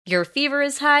Your fever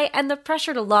is high, and the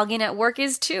pressure to log in at work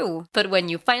is too. But when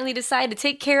you finally decide to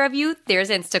take care of you, there's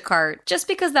Instacart. Just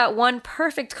because that one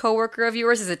perfect coworker of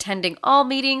yours is attending all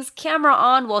meetings, camera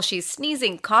on while she's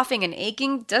sneezing, coughing, and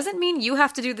aching, doesn't mean you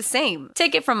have to do the same.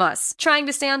 Take it from us. Trying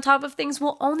to stay on top of things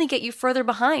will only get you further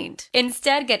behind.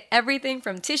 Instead, get everything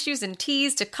from tissues and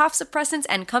teas to cough suppressants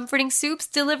and comforting soups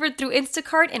delivered through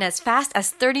Instacart in as fast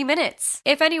as 30 minutes.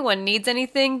 If anyone needs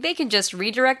anything, they can just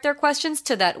redirect their questions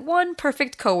to that one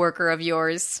perfect coworker of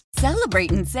yours. Celebrate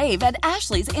and save at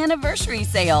Ashley's Anniversary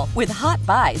Sale. With Hot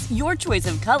Buys, your choice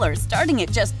of colors starting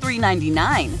at just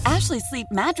 $3.99. Ashley Sleep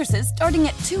mattresses starting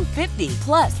at $2.50.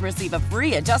 Plus, receive a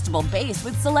free adjustable base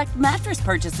with select mattress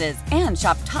purchases. And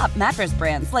shop top mattress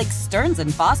brands like Stearns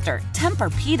 & Foster,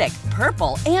 Tempur-Pedic,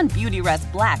 Purple, and Beautyrest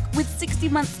Black with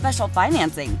 60-month special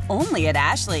financing. Only at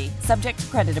Ashley. Subject to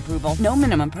credit approval. No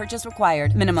minimum purchase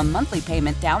required. Minimum monthly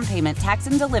payment, down payment, tax,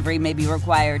 and delivery may be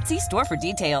required. See store for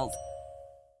details.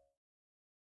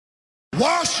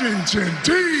 Washington,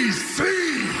 D.C.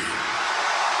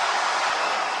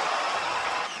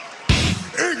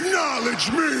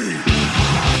 Acknowledge me.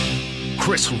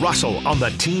 Chris Russell on the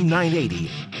Team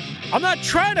 980. I'm not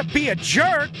trying to be a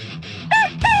jerk.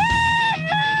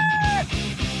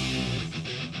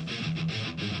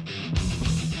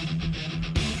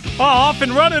 Off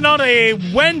and running on a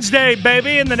Wednesday,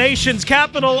 baby, in the nation's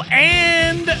capital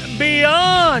and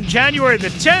beyond. January the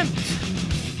 10th.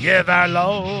 Give our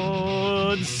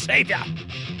Lord Savior.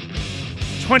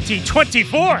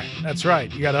 2024. That's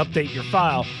right. You got to update your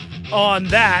file on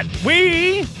that.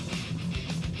 We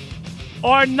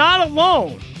are not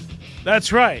alone.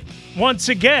 That's right. Once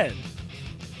again,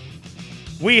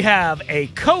 we have a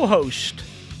co-host,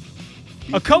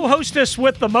 a co-hostess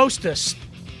with the mostest,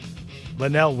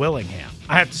 Lynnell Willingham.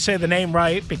 I have to say the name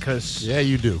right because, yeah,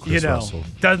 you do, Chris Russell.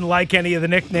 Doesn't like any of the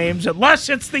nicknames unless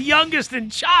it's the youngest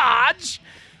in charge,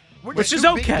 which is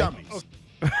okay.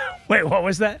 Wait, what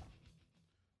was that?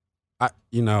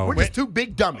 We're just two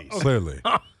big dummies. Clearly.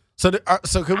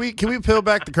 So can we peel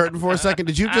back the curtain for a second?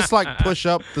 Did you just push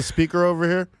up the speaker over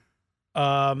here?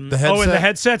 The headset? Oh, in the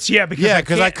headsets? Yeah,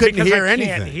 because I couldn't hear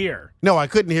anything. Can't hear. No, I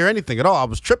couldn't hear anything at all. I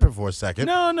was tripping for a second.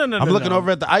 No. I'm looking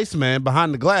over at the Iceman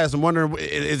behind the glass. I'm wondering,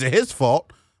 is it his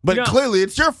fault? But clearly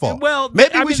it's your fault. Well,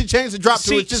 maybe we should change the drop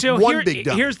to it's just one big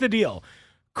dummy. Here's the deal.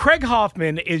 Craig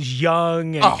Hoffman is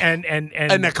young and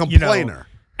a complainer.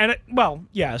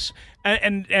 Yes.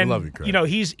 And I love you, Craig.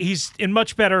 He's in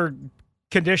much better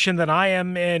condition than I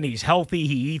am in. He's healthy.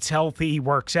 He eats healthy. He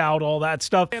works out, all that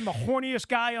stuff. And the horniest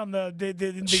guy on the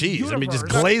Jeez, universe. I mean, just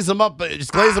glaze him up.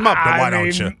 Just glaze him up. Then why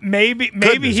don't you? Maybe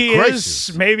he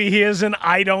is. Maybe he isn't.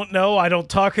 I don't know. I don't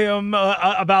talk to him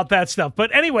about that stuff.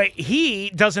 But anyway, he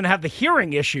doesn't have the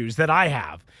hearing issues that I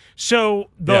have. So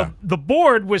the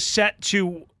board was set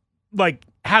to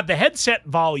have the headset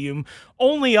volume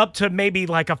only up to maybe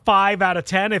a 5 out of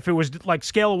 10 if it was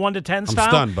scale of 1 to 10 style.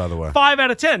 I'm stunned, by the way. 5 out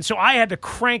of 10. So I had to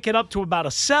crank it up to about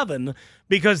a 7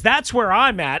 because that's where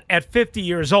I'm at 50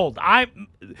 years old. I'm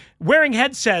wearing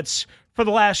headsets for the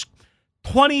last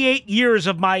 28 years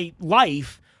of my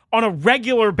life on a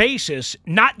regular basis,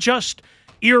 not just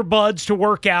earbuds to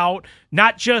work out,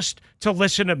 not just to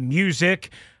listen to music,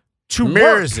 to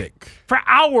work for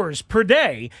hours per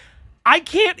day. I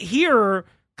can't hear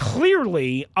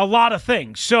clearly a lot of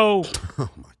things. So oh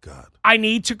my God. I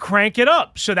need to crank it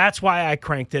up. So that's why I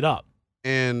cranked it up.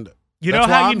 And you know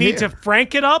how you need to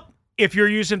crank it up if you're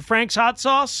using Frank's hot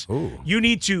sauce? Ooh. You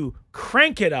need to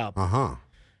crank it up. Uh-huh.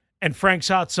 And Frank's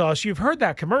hot sauce, you've heard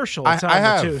that commercial. I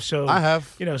have. Too, so I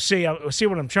have. See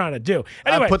what I'm trying to do.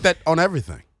 Anyway, I put that on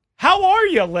everything. How are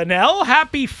you, Lynnell?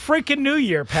 Happy freaking New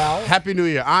Year, pal. Happy New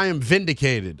Year. I am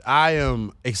vindicated. I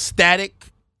am ecstatic.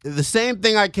 The same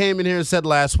thing I came in here and said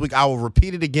last week, I will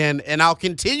repeat it again, and I'll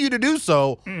continue to do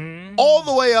so all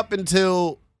the way up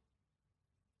until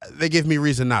they give me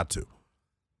reason not to.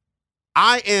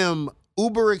 I am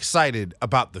uber excited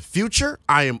about the future.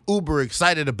 I am uber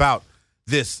excited about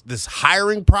this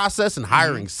hiring process and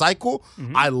hiring cycle.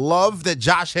 I love that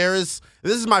Josh Harris,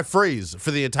 this is my phrase for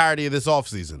the entirety of this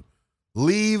offseason,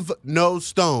 leave no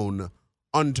stone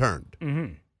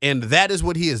unturned. And that is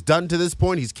what he has done to this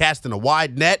point. He's casting a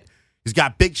wide net. He's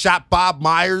got big shot Bob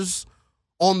Myers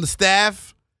on the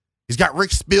staff. He's got Rick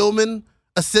Spielman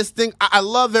assisting. I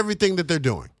love everything that they're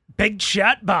doing. Big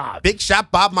shot Bob. Big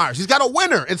shot Bob Myers. He's got a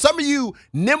winner. And some of you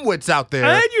nimwits out there.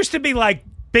 That used to be like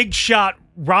Big Shot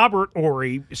Robert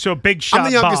Horry, so Big Shot Bob.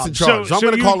 I'm the youngest in charge, so I'm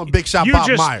going to call him Big Shot Bob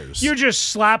Myers. You just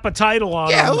slap a title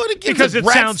on him because it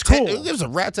sounds cool. Who gives a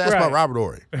rat's ass about Robert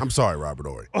Horry? I'm sorry, Robert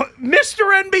Horry.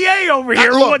 Mr. NBA over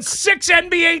here who won 6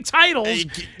 NBA titles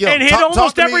and hit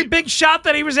almost every big shot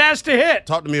that he was asked to hit.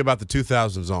 Talk to me about the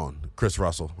 2000s on. Chris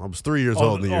Russell. I was 3 years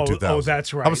old in the year 2000. Oh,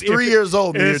 that's right. I was 3 years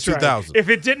old in the year 2000. Right. If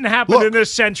it didn't happen in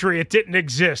this century, it didn't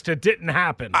exist. It didn't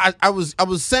happen. I was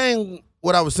saying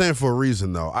what I was saying for a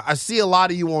reason, though. I see a lot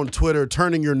of you on Twitter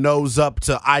turning your nose up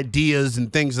to ideas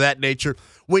and things of that nature.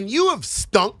 When you have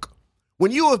stunk,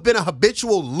 when you have been a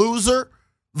habitual loser,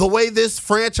 the way this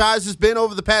franchise has been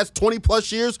over the past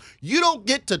 20-plus years, you don't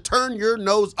get to turn your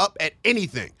nose up at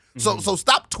anything. So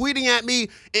stop tweeting at me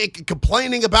and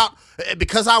complaining about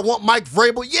because I want Mike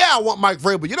Vrabel. Yeah, I want Mike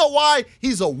Vrabel. You know why?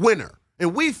 He's a winner,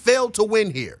 and we failed to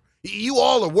win here. You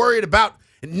all are worried about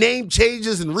name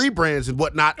changes and rebrands and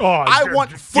whatnot. I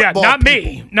want football. Yeah,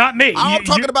 people. Not me. I'm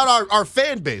talking about our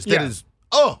fan base. That is,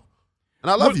 and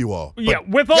I love you all. Yeah,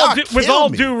 with all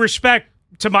due respect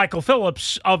to Michael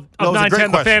Phillips of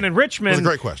 910 The Fan in Richmond. It was a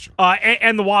great question.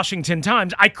 And the Washington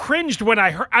Times. I cringed when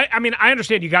I heard. I mean, I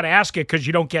understand you got to ask it because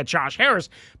you don't get Josh Harris,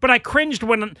 but I cringed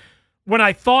when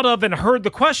I thought of and heard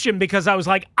the question because I was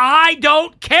like, I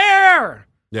don't care.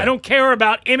 Yeah. I don't care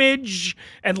about image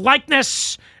and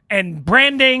likeness and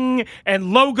branding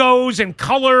and logos and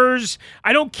colors.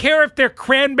 I don't care if they're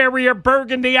cranberry or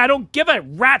burgundy. I don't give a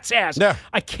rat's ass. Yeah.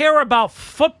 I care about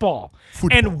football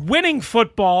and winning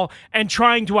football and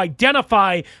trying to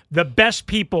identify the best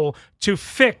people to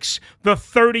fix the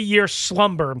 30-year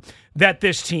slumber that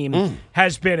this team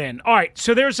has been in. All right,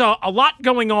 so there's a lot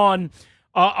going on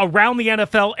around the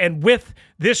NFL and with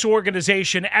this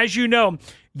organization. As you know,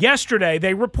 yesterday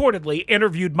they reportedly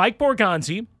interviewed Mike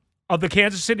Borgonzi of the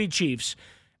Kansas City Chiefs,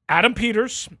 Adam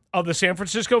Peters of the San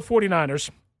Francisco 49ers,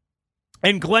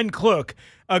 and Glenn Cook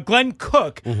of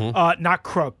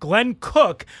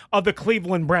the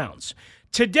Cleveland Browns.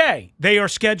 Today, they are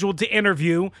scheduled to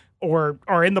interview or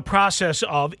are in the process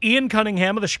of Ian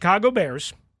Cunningham of the Chicago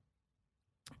Bears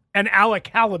and Alec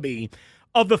Halaby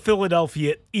of the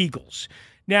Philadelphia Eagles.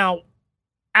 Now,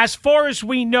 as far as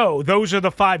we know, those are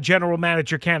the 5 general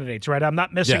manager candidates, right? I'm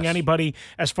not missing anybody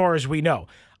as far as we know.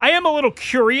 I am a little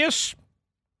curious,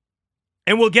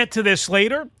 and we'll get to this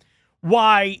later,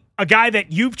 why a guy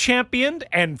that you've championed,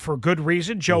 and for good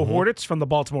reason, Joe Hortitz from the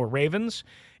Baltimore Ravens,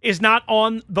 is not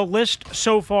on the list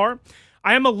so far.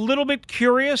 I am a little bit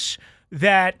curious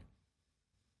that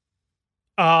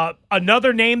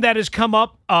another name that has come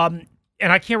up, and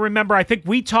I can't remember, I think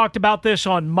we talked about this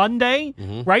on Monday,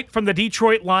 right, from the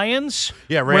Detroit Lions.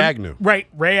 Yeah, Ray Agnew. Right,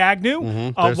 Ray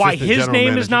Agnew, why his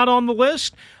name is not on the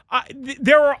list.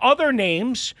 There are other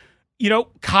names,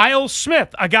 Kyle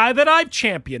Smith, a guy that I've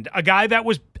championed, a guy that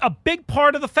was a big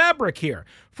part of the fabric here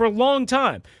for a long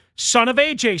time. Son of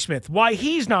A.J. Smith, why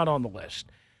he's not on the list.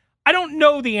 I don't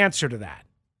know the answer to that.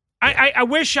 I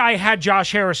wish I had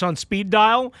Josh Harris on speed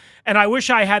dial, and I wish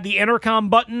I had the intercom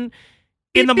button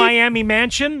in the Miami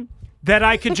mansion that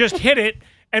I could just hit it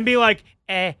and be like,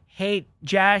 hey,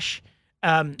 Josh.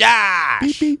 Josh!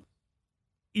 Beep, beep.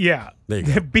 Yeah. There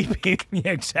you go. Beep, beep.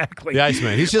 Yeah, exactly. The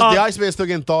Iceman. He's just the Iceman's still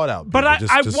getting thawed out. But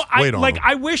wait on him.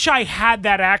 I wish I had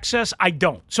that access. I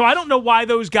don't. So I don't know why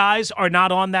those guys are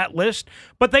not on that list,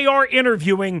 but they are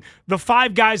interviewing the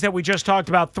 5 guys that we just talked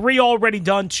about. 3 already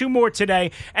done, 2 more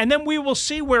today, and then we will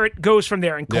see where it goes from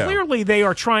there. And clearly they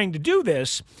are trying to do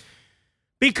this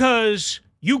because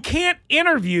you can't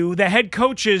interview the head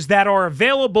coaches that are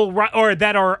available or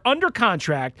that are under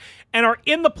contract and are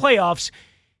in the playoffs.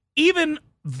 Even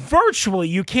virtually,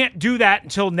 you can't do that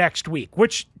until next week,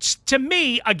 which to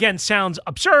me, again, sounds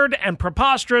absurd and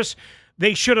preposterous.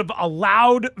 They should have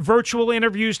allowed virtual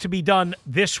interviews to be done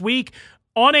this week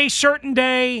on a certain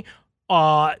day.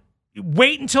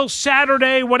 Wait until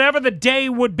Saturday, whatever the day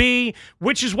would be,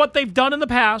 which is what they've done in the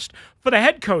past for the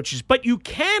head coaches. But you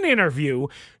can interview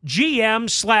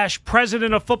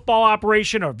GM/president of football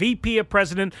operation or VP of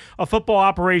president of football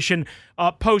operation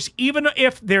posts, even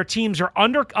if their teams are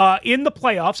in the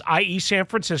playoffs, i.e. San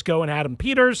Francisco and Adam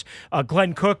Peters,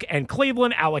 Glenn Cook and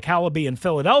Cleveland, Alec Halaby in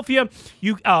Philadelphia,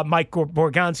 Mike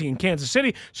Borgonzi in Kansas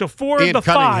City. So 4 of the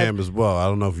 5. Cunningham as well. I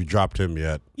don't know if you dropped him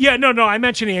yet. Yeah, no, I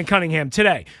mentioned Ian Cunningham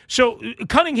today. So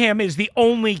Cunningham is the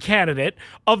only candidate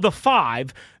of the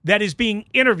 5 that is being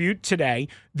interviewed today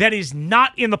that is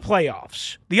not in the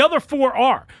playoffs. The other 4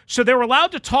 are. So they're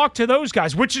allowed to talk to those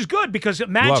guys, which is good because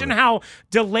imagine how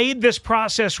delayed this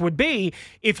process would be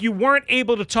if you weren't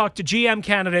able to talk to GM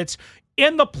candidates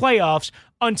in the playoffs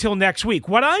until next week.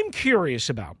 What I'm curious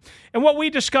about, and what we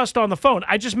discussed on the phone,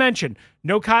 I just mentioned,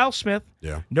 no Kyle Smith,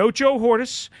 no Joe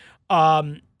Hortitz,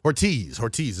 Ortiz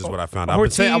is what I found out.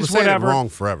 Ortiz, I was saying whatever. it wrong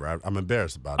forever. I'm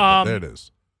embarrassed about it, but there it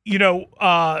is.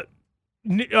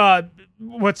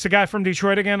 What's the guy from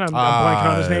Detroit again? I'm blanking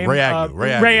on his name. Ray Agnew.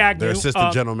 Ray Agnew. Their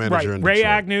assistant general manager in Detroit. Ray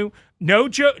Agnew. No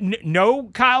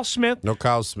Kyle Smith. No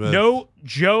Kyle Smith. No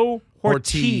Joe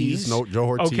Ortiz. No Joe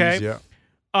Ortiz, okay.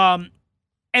 yeah.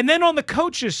 And then on the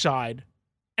coach's side,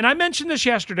 and I mentioned this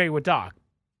yesterday with Doc.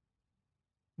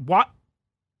 What?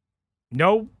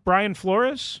 No Brian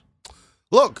Flores?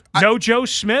 Look. No Joe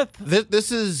Smith?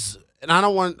 This is, and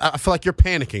I feel like you're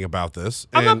panicking about this.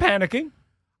 I'm not panicking.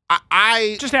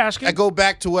 I just asking. I go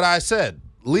back to what I said.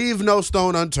 Leave no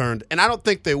stone unturned, and I don't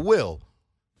think they will.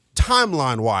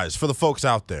 Timeline-wise, for the folks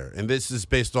out there, and this is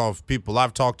based off people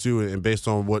I've talked to and based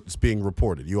on what's being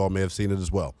reported. You all may have seen it as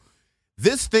well.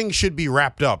 This thing should be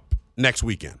wrapped up next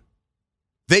weekend.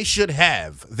 They should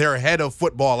have their head of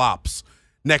football ops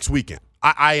next weekend.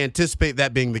 I anticipate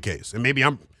that being the case, and maybe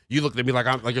you looked at me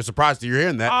like you're surprised that you're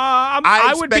hearing that.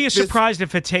 I would be surprised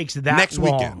if it takes that next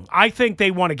long. Weekend. I think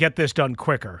they want to get this done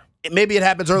quicker. Maybe it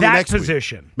happens early next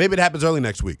week. Maybe it happens early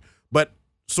next week. But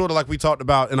sort of like we talked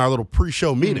about in our little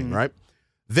pre-show meeting, right?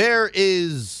 There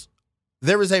is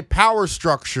a power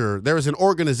structure. There is an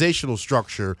organizational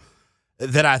structure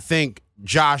that I think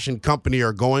Josh and company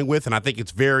are going with, and I think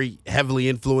it's very heavily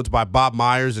influenced by Bob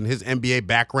Myers and his NBA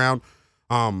background.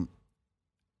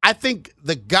 I think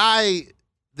the guy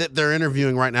that they're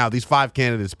interviewing right now, these 5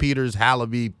 candidates, Peters,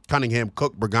 Hallaby, Cunningham,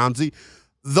 Cook, Bergonzi,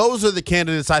 those are the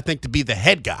candidates I think to be the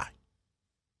head guy,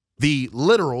 the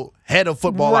literal head of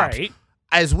football ops.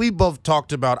 As we both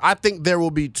talked about, I think there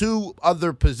will be 2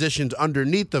 other positions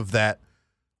underneath of that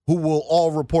who will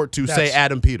all report to, say,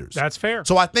 Adam Peters. That's fair.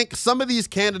 So I think some of these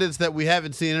candidates that we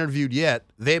haven't seen interviewed yet,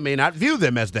 they may not view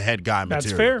them as the head guy material.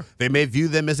 That's fair. They may view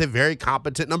them as a very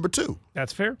competent number 2.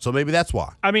 That's fair. So maybe that's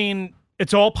why. I mean,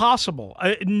 it's all possible.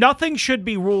 Nothing should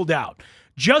be ruled out.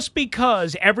 Just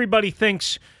because everybody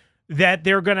thinks that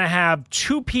they're going to have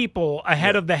 2 people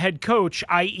ahead of the head coach,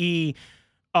 i.e.,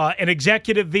 an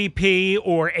executive VP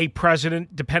or a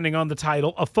president, depending on the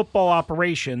title, of football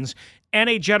operations, and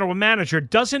a general manager,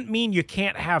 doesn't mean you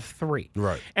can't have 3.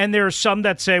 Right. And there are some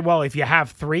that say, well, if you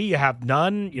have 3, you have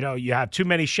none. You have too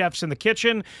many chefs in the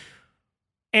kitchen.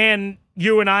 And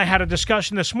you and I had a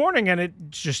discussion this morning, and it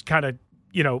just kind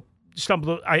of,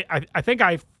 stumbled. I think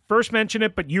I first mentioned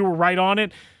it, but you were right on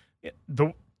it.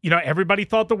 Everybody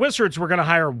thought the Wizards were going to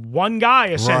hire one guy,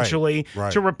 essentially,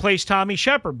 to replace Tommy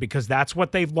Shepard, because that's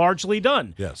what they've largely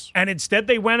done. Yes. And instead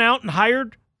they went out and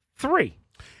hired 3.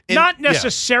 Not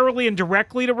necessarily and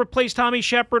directly to replace Tommy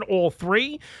Shepard, all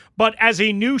 3, but as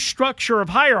a new structure of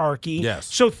hierarchy. Yes.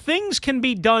 So things can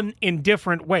be done in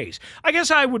different ways. I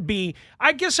guess I would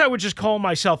just call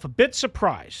myself a bit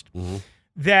surprised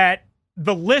that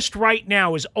the list right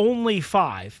now is only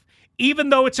 5. Even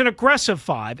though it's an aggressive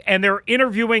 5, and they're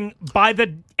interviewing by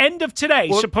the end of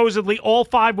today, supposedly all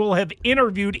 5 will have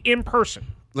interviewed in person.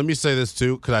 Let me say this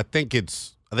too, because I think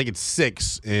it's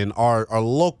 6 in our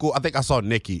local. I think I saw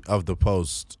Nikki of the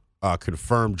Post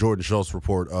confirm Jordan Schultz's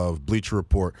report of Bleacher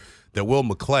Report that Will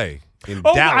McClay in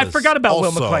Dallas. I forgot about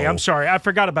Will McClay. I'm sorry, I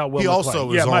forgot about Will McClay. He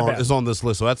also is on this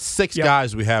list. So that's 6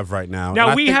 guys we have right now.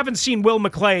 Now we haven't seen Will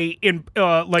McClay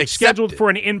scheduled for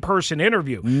an in-person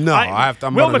interview. No,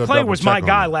 Will McClay was my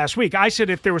guy last week. I said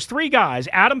if there was 3 guys,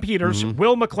 Adam Peters,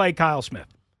 Will McClay, Kyle Smith.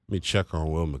 Let me check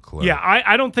on Will McClay. Yeah,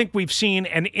 I don't think we've seen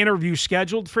an interview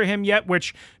scheduled for him yet,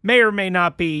 which may or may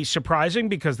not be surprising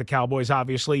because the Cowboys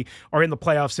obviously are in the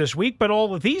playoffs this week. But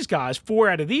all of these guys, 4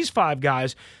 out of these 5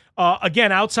 guys,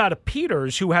 again, outside of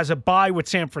Peters, who has a bye with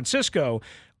San Francisco,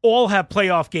 all have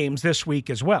playoff games this week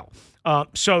as well.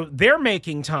 So they're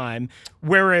making time,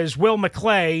 whereas Will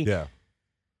McClay,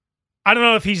 I don't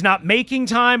know if he's not making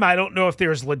time. I don't know if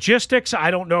there's logistics. I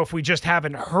don't know if we just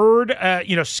haven't heard.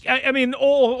 I mean,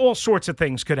 all sorts of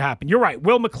things could happen. You're right.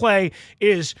 Will McClay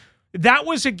that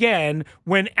was, again,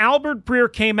 when Albert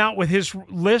Breer came out with his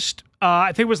list,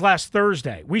 I think it was last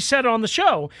Thursday. We said it on the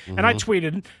show, and I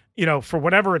tweeted, for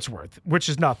whatever it's worth, which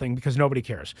is nothing because nobody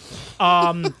cares.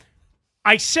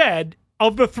 I said,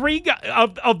 of the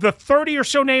 30 or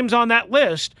so names on that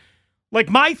list,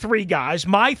 my 3 guys,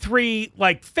 my 3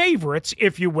 favorites,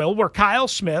 if you will, were Kyle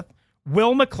Smith,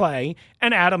 Will McClay,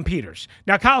 and Adam Peters.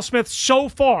 Now, Kyle Smith, so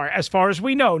far as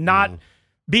we know, not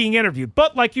being interviewed.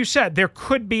 But like you said, there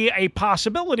could be a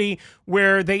possibility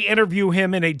where they interview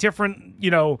him in a different,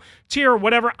 tier or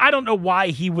whatever. I don't know why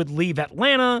he would leave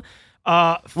Atlanta.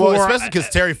 Especially because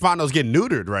Terry Fontenot's getting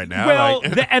neutered right now. Well,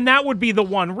 and that would be the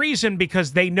one reason,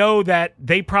 because they know that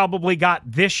they probably got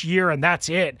this year and that's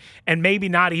it, and maybe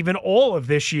not even all of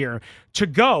this year to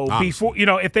go before,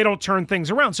 if they don't turn things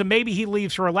around. So maybe he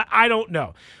leaves for I don't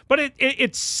know. But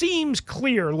it seems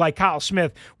clear like Kyle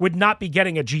Smith would not be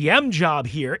getting a GM job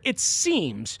here. It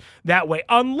seems that way,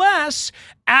 unless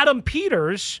Adam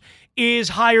Peters is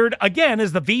hired again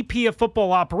as the VP of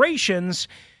football operations,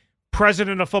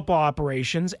 president of football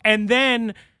operations, and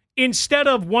then instead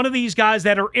of one of these guys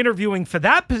that are interviewing for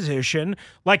that position,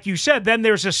 like you said, then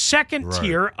there's a second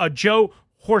tier, a Joe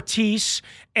Hortiz,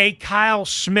 a Kyle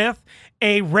Smith,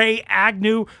 a Ray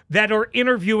Agnew that are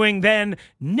interviewing then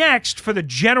next for the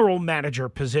general manager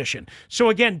position. So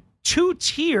again, 2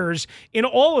 tiers in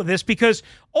all of this, because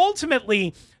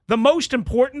ultimately the most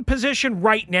important position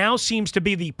right now seems to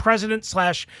be the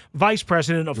president/vice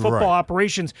president of football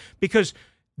operations, because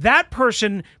that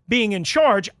person being in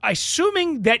charge,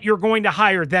 assuming that you're going to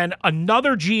hire then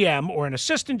another GM or an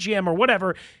assistant GM or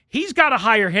whatever, he's got to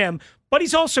hire him, but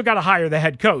he's also got to hire the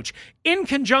head coach in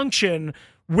conjunction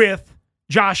with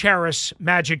Josh Harris,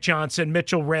 Magic Johnson,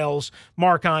 Mitchell Rails,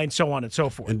 Mark Hines, so on and so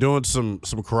forth. And doing some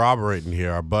corroborating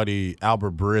here, our buddy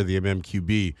Albert Breer, the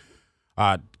MMQB,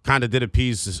 kind of did a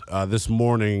piece this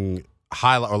morning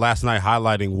last night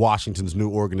highlighting Washington's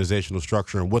new organizational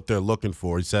structure and what they're looking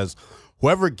for. He says,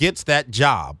 whoever gets that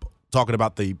job, talking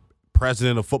about the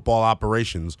president of football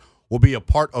operations, will be a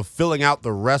part of filling out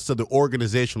the rest of the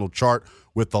organizational chart,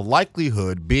 with the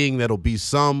likelihood being that it'll be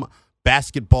some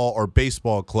basketball or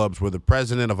baseball clubs where the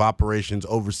president of operations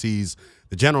oversees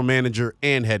the general manager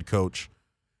and head coach.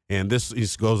 And this, he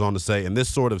goes on to say, and this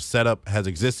sort of setup has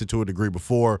existed to a degree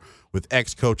before with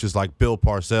ex-coaches like Bill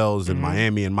Parcells in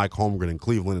Miami and Mike Holmgren in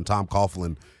Cleveland and Tom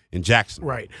Coughlin in Jackson.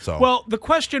 Right. So, well, the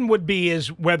question would be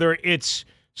is whether it's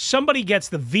somebody gets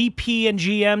the VP and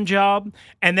GM job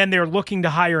and then they're looking to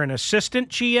hire an assistant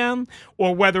GM,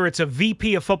 or whether it's a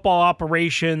VP of football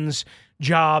operations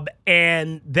job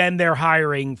and then they're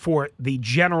hiring for the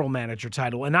general manager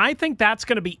title. And I think that's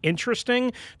going to be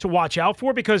interesting to watch out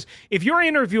for, because if you're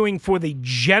interviewing for the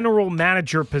general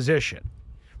manager position,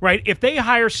 right, if they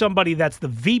hire somebody that's the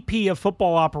VP of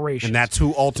football operations, and that's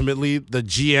who ultimately the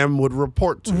GM would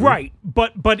report to. Right,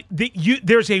 but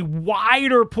there's a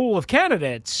wider pool of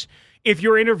candidates if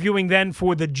you're interviewing then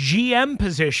for the GM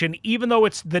position, even though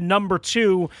it's the number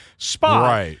 2 spot.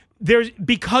 Right. There's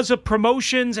because of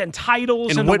promotions and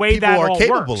titles and the what way people that are all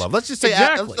capable works. of. Let's just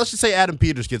say Adam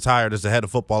Peters gets hired as the head of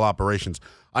football operations.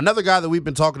 Another guy that we've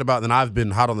been talking about and I've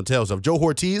been hot on the tails of, Joe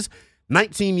Hortiz,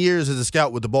 19 years as a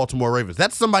scout with the Baltimore Ravens.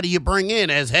 That's somebody you bring in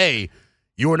as, hey,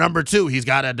 you're number 2. He's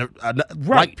got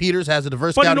Mike Peters has a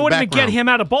diverse scouting background. But in order to get him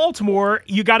out of Baltimore,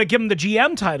 you got to give him the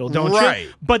GM title, don't you?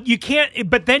 But you can't.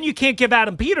 But then you can't give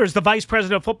Adam Peters the vice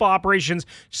president of football operations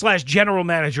 / general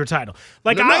manager title.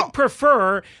 I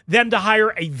prefer them to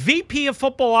hire a VP of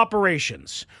football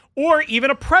operations or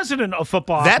even a president of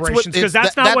football operations, because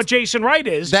that's not what Jason Wright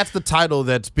is. That's the title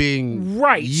that's being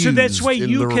used. So that's why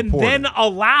you can then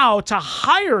allow to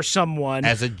hire someone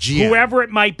as a GM, whoever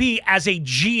it might be, as a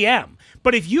GM.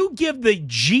 But if you give the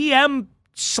GM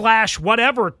 /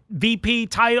 whatever VP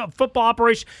title, football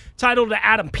operation title to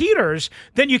Adam Peters,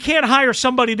 then you can't hire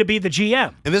somebody to be the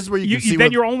GM. And this is where you can see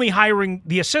then you're only hiring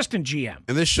the assistant GM.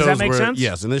 And this shows Does that make sense?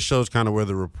 Yes, and this shows kind of where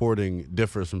the reporting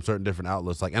differs from certain different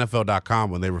outlets. Like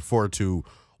NFL.com, when they refer to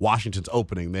Washington's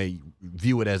opening, they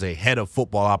view it as a head of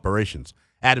football operations.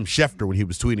 Adam Schefter, when he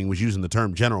was tweeting, was using the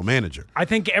term general manager. I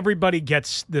think everybody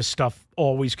gets this stuff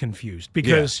always confused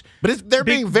because, but they're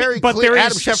being very clear. But there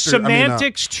Adam is Schefter,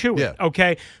 semantics to it,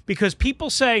 okay? Because people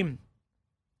say,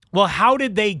 "Well, how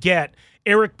did they get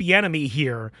Eric Bieniemy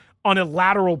here on a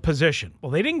lateral position?" Well,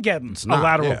 they didn't get him a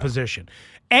lateral position.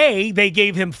 They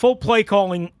gave him full play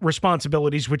calling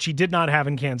responsibilities, which he did not have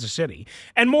in Kansas City.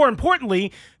 And more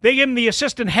importantly, they gave him the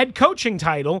assistant head coaching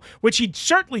title, which he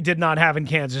certainly did not have in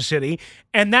Kansas City.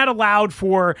 And that allowed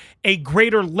for a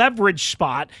greater leverage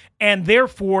spot and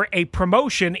therefore a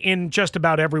promotion in just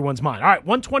about everyone's mind. All right,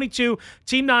 122,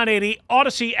 Team 980,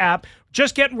 Odyssey app.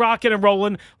 Just getting rocking and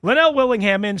rolling. Lynnell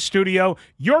Willingham in studio.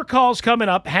 Your call's coming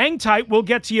up. Hang tight. We'll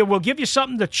get to you. We'll give you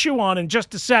something to chew on in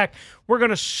just a sec. We're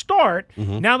going to start,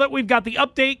 now that we've got the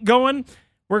update going,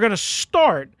 we're going to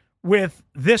start with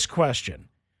this question.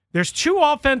 There's 2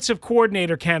 offensive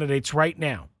coordinator candidates right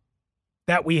now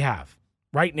that we have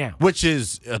right now. Which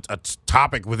is a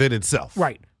topic within itself.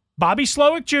 Right. Bobby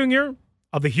Slowick Jr.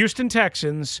 of the Houston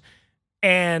Texans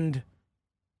and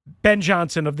Ben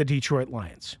Johnson of the Detroit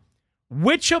Lions.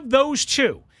 Which of those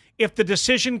 2, if the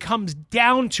decision comes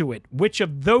down to it, which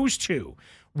of those 2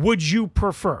 would you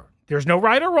prefer? There's no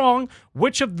right or wrong.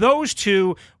 Which of those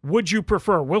 2 would you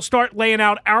prefer? We'll start laying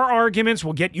out our arguments.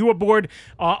 We'll get you aboard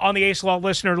on the Ace Law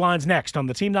listener lines next on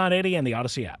the Team 980 and the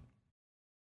Odyssey app.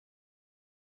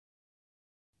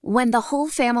 When the whole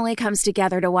family comes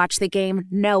together to watch the game,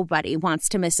 nobody wants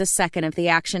to miss a second of the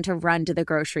action to run to the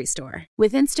grocery store.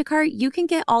 With Instacart, you can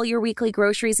get all your weekly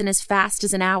groceries in as fast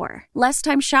as an hour. Less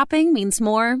time shopping means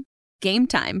more game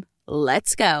time.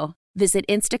 Let's go. Visit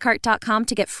instacart.com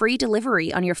to get free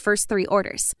delivery on your first 3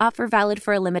 orders. Offer valid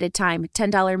for a limited time.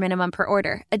 $10 minimum per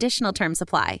order. Additional terms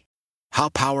apply. How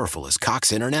powerful is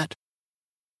Cox Internet?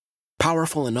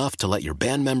 Powerful enough to let your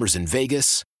band members in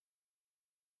Vegas,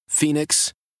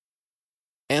 Phoenix,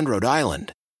 and Rhode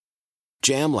Island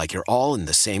jam like you're all in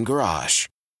the same garage.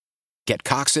 Get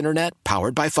Cox Internet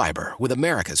powered by fiber with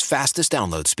America's fastest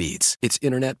download speeds. It's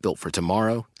internet built for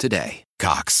tomorrow, today.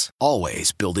 Cox,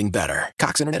 always building better.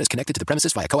 Cox Internet is connected to the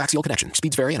premises via coaxial connection.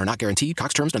 Speeds vary and are not guaranteed.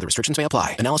 Cox terms and other restrictions may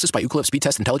apply. Analysis by Ookla Speed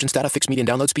Test Intelligence Data. Fixed median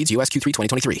download speeds. US Q3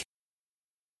 2023.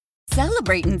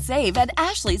 Celebrate and save at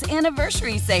Ashley's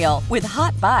Anniversary Sale. With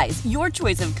Hot Buys, your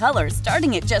choice of colors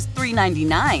starting at just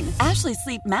 $3.99. Ashley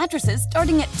Sleep mattresses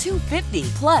starting at $2.50.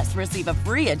 Plus, receive a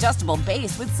free adjustable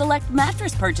base with select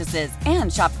mattress purchases.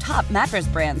 And shop top mattress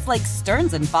brands like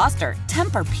Stearns & Foster,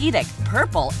 Tempur-Pedic,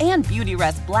 Purple, and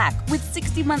Beautyrest Black with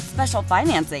 60-month special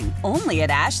financing. Only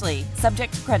at Ashley.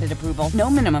 Subject to credit approval. No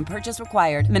minimum purchase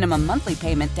required. Minimum monthly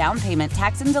payment, down payment,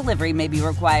 tax, and delivery may be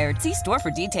required. See store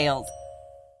for details.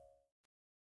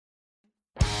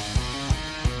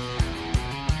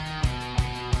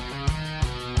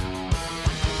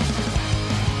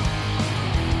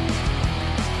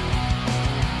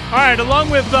 All right, along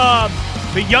with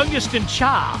the youngest in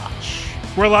charge.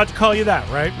 We're allowed to call you that,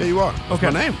 right? Yeah, you are. That's Okay.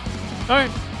 my name. All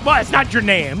right. Well, it's not your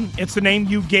name. It's the name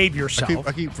you gave yourself.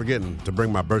 I keep forgetting to bring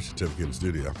my birth certificate in the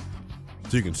studio.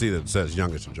 So you can see that it says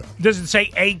youngest in charge. Does it say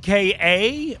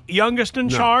AKA youngest in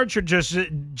No. charge or just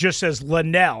says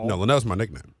Lynnell? No, Lynnell's my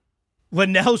nickname.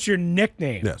 Lynnell's your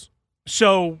nickname. Yes.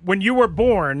 So when you were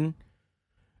born,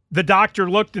 the doctor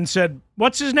looked and said,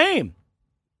 "What's his name?"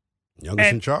 Youngest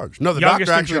And in charge. No, the youngest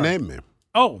doctor in actually charge. named me.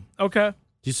 Oh, okay.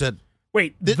 He said,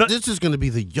 Wait, this is going to be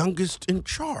the youngest in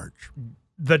charge.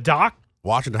 the doc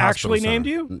Washington actually Hospital named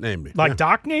Center you? Named me. Like Yeah.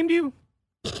 Doc named you?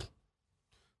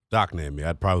 Doc named me.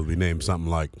 I'd probably name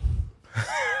something like I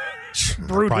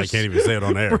Brutus. probably can't even say it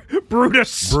on air.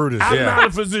 Brutus. Brutus, I'm yeah. not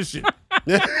a physician.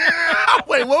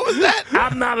 Wait, what was that?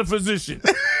 I'm not a physician.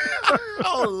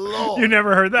 Oh, Lord. You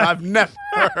never heard that? I've never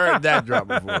heard that drop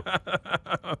before.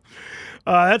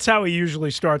 That's how he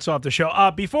usually starts off the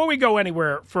show. Before we go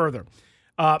anywhere further,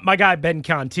 my guy Ben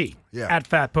Conti at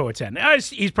Fat Poets N.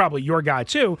 He's probably your guy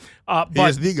too. But He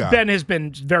is the guy. Ben has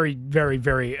been very, very,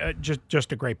 very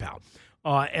just a great pal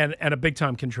and a big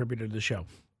time contributor to the show.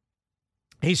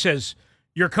 He says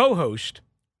your co-host,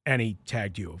 and he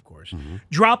tagged you, of course,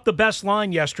 dropped the best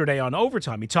line yesterday on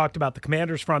Overtime. He talked about the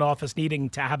Commanders front office needing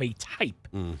to have a type.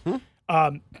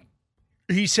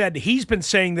 He said he's been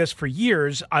saying this for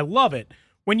years. I love it.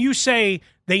 When you say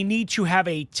they need to have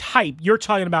a type, you're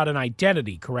talking about an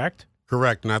identity, correct?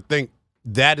 Correct. And I think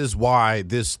that is why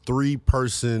this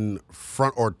 3-person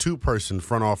front or 2-person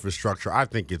front office structure, I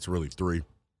think it's really 3.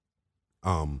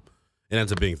 It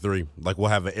ends up being 3. Like we'll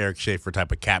have an Eric Schaefer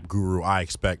type of cap guru, I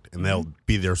expect, and they'll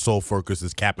be their sole focus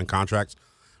is cap and contracts.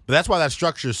 But that's why that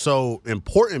structure is so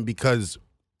important, because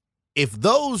if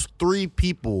those 3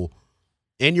 people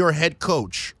and your head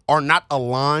coach are not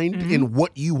aligned in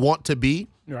what you want to be,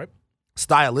 Right.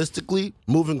 stylistically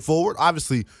moving forward,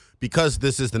 obviously because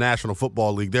this is the National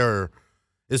Football League, there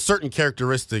is certain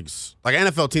characteristics. Like an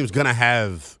NFL team's going to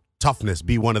have toughness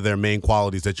be one of their main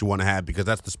qualities that you want to have because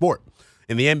that's the sport.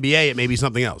 In the NBA, it may be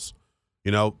something else,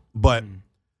 but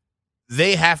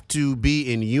they have to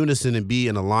be in unison and be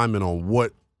in alignment on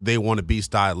what they want to be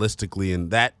stylistically,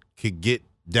 and that could get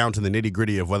down to the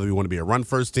nitty-gritty of whether we want to be a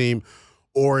run-first team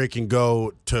or it can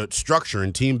go to structure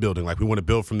and team building. Like we want to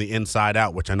build from the inside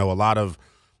out, which I know a lot of,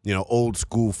 old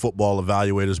school football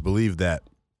evaluators believe that.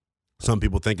 Some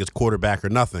people think it's quarterback or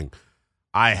nothing.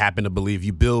 I happen to believe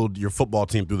you build your football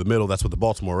team through the middle. That's what the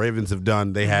Baltimore Ravens have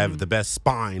done. They have the best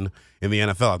spine in the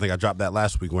NFL. I think I dropped that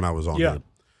last week when I was on here.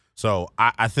 So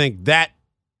I think that,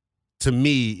 to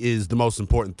me, is the most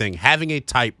important thing. Having a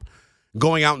type,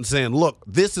 going out and saying, look,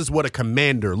 this is what a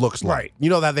commander looks like. Right. You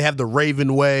know that they have the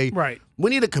Raven way. Right. We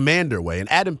need a commander way. And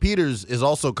Adam Peters is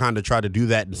also kind of tried to do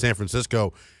that in San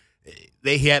Francisco.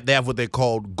 They have what they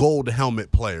called gold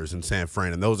helmet players in San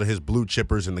Fran, and those are his blue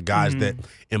chippers and the guys that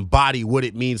embody what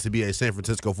it means to be a San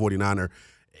Francisco 49er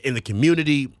in the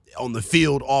community, on the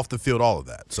field, off the field, all of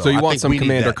that. So you I want think some we need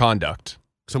commander that. conduct.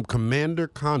 Some commander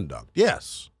conduct,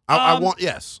 yes. I want,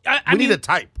 yes. We need a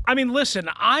type. I mean, listen,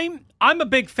 I'm a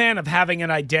big fan of having an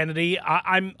identity.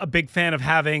 I'm a big fan of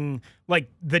having, like,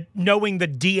 knowing the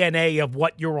DNA of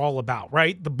what you're all about,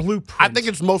 right? The blueprint. I think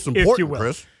it's most important,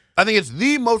 Chris. I think it's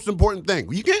the most important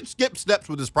thing. You can't skip steps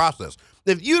with this process.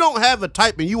 If you don't have a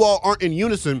type and you all aren't in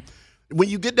unison, when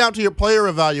you get down to your player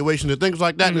evaluation and things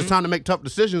like that, and it's time to make tough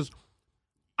decisions,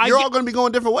 you're all going to be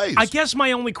going different ways. I guess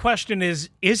my only question is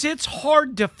it's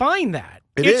hard to find that.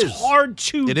 It's hard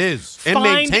to and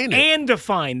maintain it and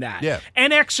define that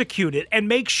and execute it and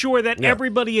make sure that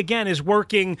everybody, again, is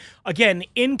working, again,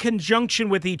 in conjunction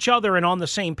with each other and on the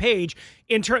same page.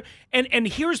 And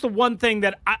here's the one thing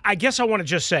that I guess I want to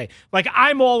just say. Like,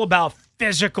 I'm all about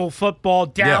physical football,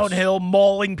 downhill,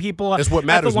 mauling people at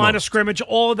the line of scrimmage,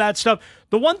 all of that stuff.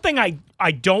 The one thing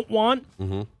I don't want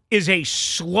is a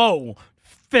slow,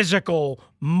 physical,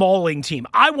 mauling team.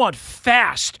 I want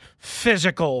fast,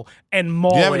 physical, and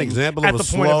mauling. Do you have an example of a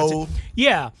slow?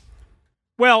 Yeah.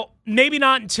 Well, maybe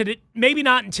not in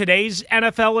today's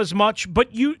NFL as much,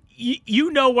 but you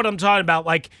know what I'm talking about.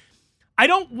 Like, I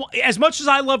don't, as much as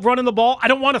I love running the ball, I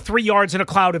don't want a 3 yards in a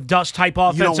cloud of dust type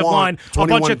offensive line, a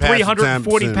bunch of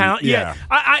 340 pounds.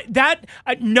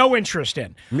 No interest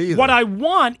in. Me either. What I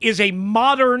want is a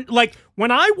modern, like,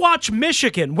 when I watch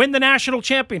Michigan win the national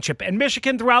championship and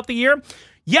Michigan throughout the year,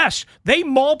 yes, they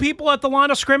maul people at the line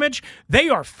of scrimmage. They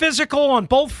are physical on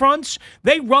both fronts.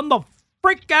 They run the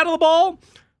frick out of the ball,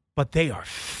 but they are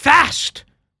fast.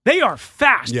 They are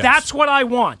fast. Yes. That's what I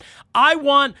want. I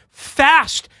want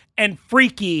fast and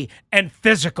freaky and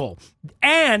physical.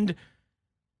 And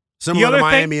similar to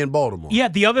Miami and Baltimore. Yeah,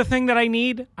 the other thing that I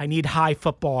need high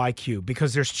football IQ,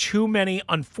 because there's too many,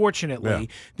 unfortunately,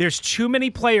 there's too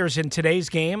many players in today's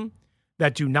game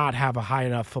that do not have a high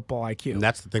enough football IQ. And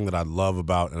that's the thing that I love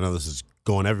about, I know this is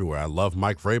going everywhere, I love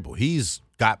Mike Vrabel. He's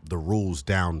got the rules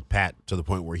down pat to the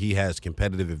point where he has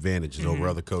competitive advantages over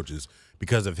other coaches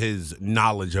because of his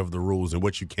knowledge of the rules and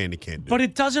what you can and can't do. But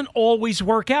it doesn't always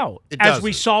work out, as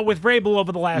we saw with Vrabel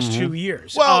over the last 2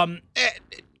 years. Well,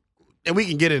 and we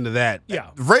can get into that. Yeah.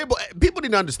 Vrabel, people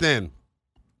need to understand,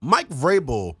 Mike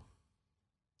Vrabel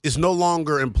is no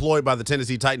longer employed by the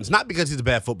Tennessee Titans, not because he's a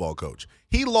bad football coach.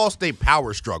 He lost a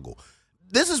power struggle.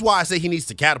 This is why I say he needs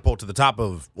to catapult to the top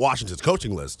of Washington's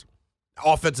coaching list.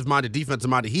 Offensive-minded,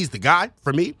 defensive-minded, he's the guy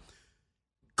for me.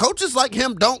 Coaches like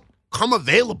him don't come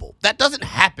available. That doesn't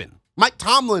happen. Mike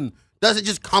Tomlin doesn't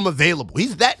just come available.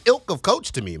 He's that ilk of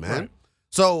coach to me, man. Right.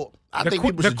 So I think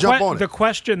people should jump on it. The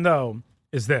question, though,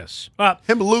 is this.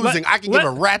 Him losing, I can give a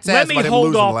rat's ass about him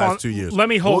losing the last 2 years. Let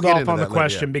me hold off on the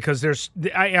question because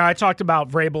I talked about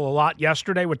Vrabel a lot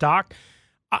yesterday with Doc.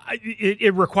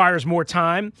 It requires more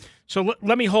time. So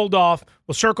let me hold off.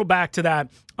 We'll circle back to that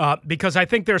because I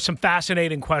think there's some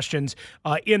fascinating questions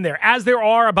in there, as there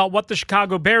are about what the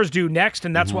Chicago Bears do next,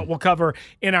 and that's what we'll cover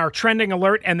in our trending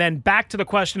alert. And then back to the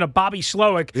question of Bobby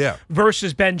Slowick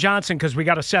versus Ben Johnson, because we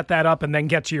got to set that up and then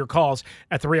get to your calls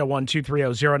at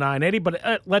 301-230-0980.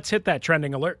 But let's hit that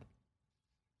trending alert.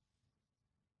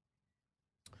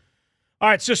 All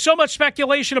right, so much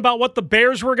speculation about what the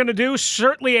Bears were going to do.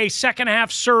 Certainly a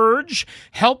second-half surge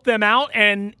helped them out,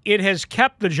 and it has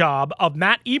kept the job of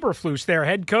Matt Eberflus, their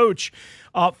head coach,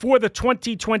 for the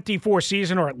 2024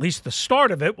 season, or at least the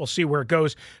start of it. We'll see where it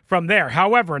goes from there.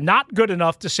 However, not good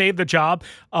enough to save the job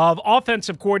of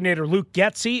offensive coordinator Luke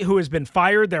Getsy, who has been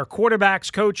fired, their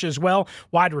quarterbacks coach as well,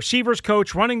 wide receivers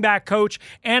coach, running back coach,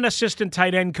 and assistant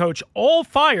tight end coach, all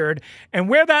fired. And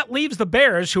where that leaves the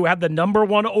Bears, who had the number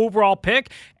 1 overall pick,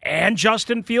 and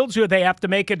Justin Fields, who they have to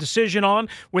make a decision on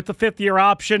with the 5th-year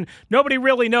option, nobody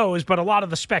really knows. But a lot of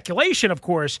the speculation, of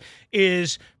course,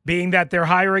 is being that they're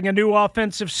hiring a new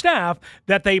offensive staff,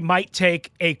 that they might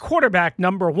take a quarterback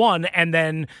number 1 and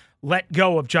then let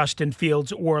go of Justin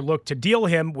Fields or look to deal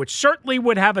him, which certainly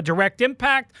would have a direct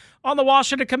impact on the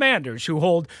Washington Commanders, who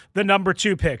hold the number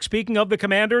 2 pick. Speaking of the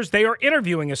Commanders, they are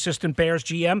interviewing assistant Bears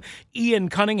GM Ian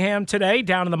Cunningham today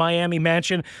down in the Miami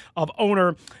mansion of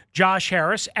owner Josh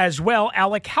Harris, as well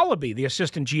Alec Hallaby, the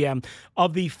assistant GM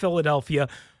of the Philadelphia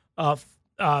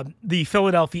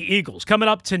Eagles. Coming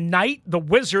up tonight, the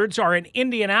Wizards are in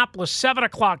Indianapolis, 7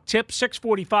 o'clock tip,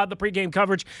 6:45, the pregame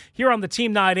coverage here on the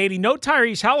Team 980. No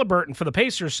Tyrese Halliburton for the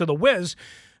Pacers, so the Wiz,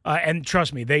 and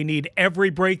trust me, they need every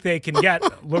break they can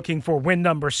get looking for win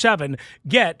number 7,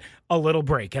 get a little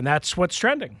break, and that's what's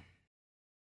trending.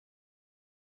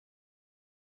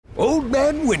 Old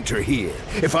Man Winter here.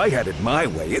 If I had it my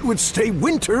way, it would stay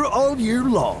winter all year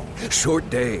long. Short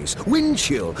days, wind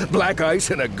chill, black ice,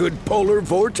 and a good polar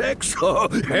vortex. Oh,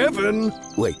 heaven.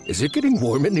 Wait, is it getting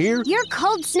warm in here? Your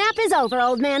cold snap is over,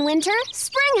 Old Man Winter.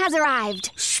 Spring has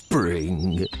arrived.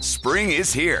 spring. Spring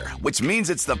is here, which means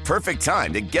it's the perfect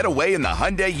time to get away in the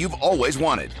Hyundai you've always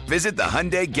wanted. Visit the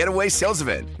Hyundai Getaway Sales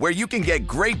Event, where you can get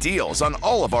great deals on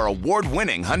all of our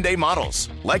award-winning Hyundai models,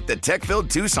 like the tech-filled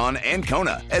Tucson and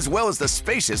Kona, as well as the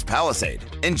spacious Palisade.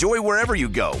 Enjoy wherever you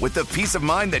go with the peace of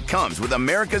mind that comes with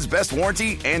America's best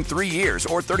warranty and 3 years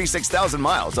or 36,000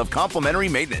 miles of complimentary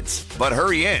maintenance. But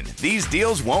hurry in, these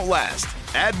deals won't last.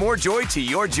 Add more joy to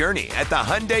your journey at the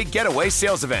Hyundai Getaway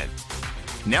Sales Event.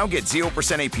 Now get 0%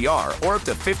 APR or up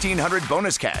to $1,500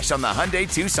 bonus cash on the Hyundai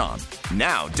Tucson.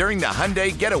 Now, during the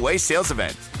Hyundai Getaway Sales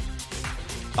Event.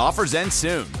 Offers end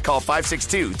soon. Call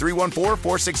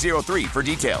 562-314-4603 for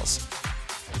details.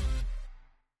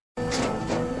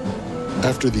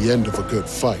 After the end of a good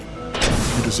fight,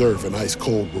 you deserve an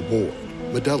ice-cold reward.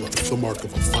 Modelo is the mark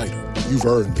of a fighter. You've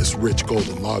earned this rich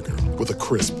golden lager with a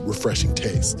crisp, refreshing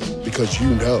taste. Because you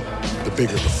know, the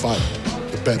bigger the fight,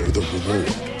 the better the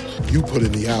reward. You put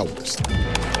in the hours,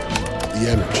 the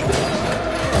energy,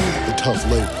 the tough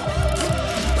labor.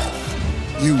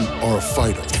 You are a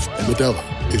fighter, and Modelo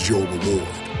is your reward.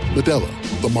 Modelo,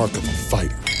 the mark of a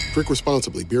fighter. Drink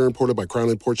responsibly. Beer imported by Crown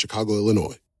Imports, Chicago,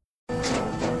 Illinois.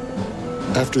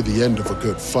 After the end of a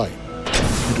good fight,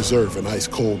 you deserve an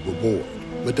ice-cold reward.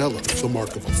 Modelo is the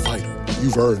mark of a fighter.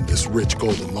 You've earned this rich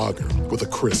golden lager with a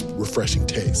crisp, refreshing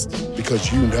taste.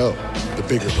 Because you know, the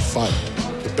bigger the fight,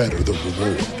 the better the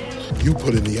reward. You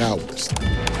put in the hours,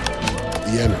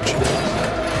 the energy,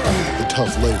 the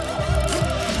tough labor.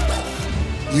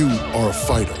 You are a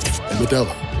fighter, and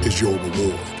Modelo is your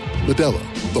reward. Modelo,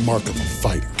 the mark of a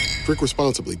fighter. Drink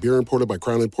responsibly. Beer imported by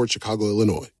Crown Imports, Chicago,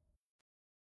 Illinois.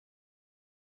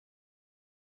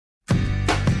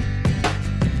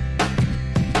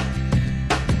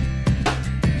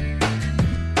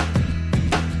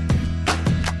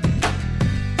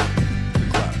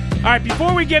 All right,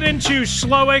 before we get into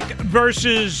Slowick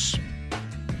versus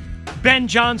Ben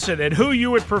Johnson and who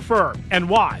you would prefer and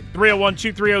why,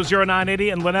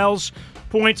 301-230-0980 and Lynnell's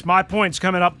points, my points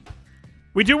coming up.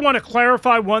 We do want to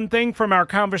clarify one thing from our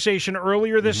conversation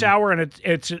earlier this hour, and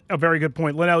it's a very good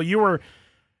point. Lynnell, you were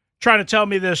trying to tell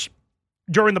me this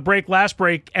during the last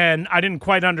break, and I didn't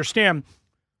quite understand.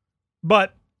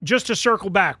 But just to circle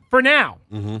back, for now,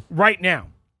 right now,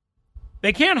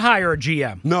 they can't hire a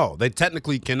GM. No, they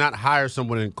technically cannot hire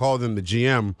someone and call them the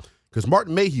GM because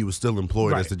Martin Mayhew was still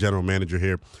employed as the general manager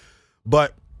here.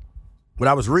 But what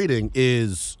I was reading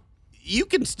is you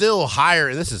can still hire,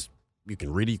 and this is, you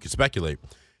can read it, you can speculate.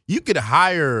 You could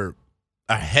hire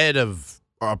a head of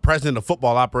or a president of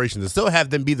football operations and still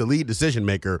have them be the lead decision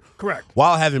maker. Correct.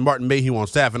 While having Martin Mayhew on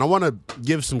staff. And I want to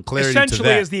give some clarity to that.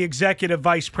 Essentially as the executive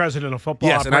vice president of football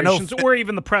operations, or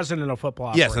even the president of football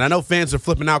operations. Yes, and I know fans are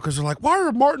flipping out because they're like, why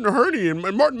are Martin Hurney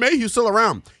and Martin Mayhew still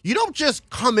around? You don't just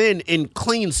come in and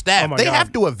clean staff. They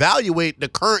have to evaluate the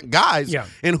current guys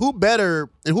and who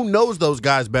knows those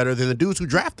guys better than the dudes who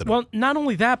drafted them. Well, not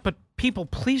only that, but people,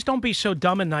 please don't be so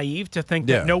dumb and naive to think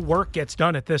that no work gets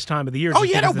done at this time of the year. Oh,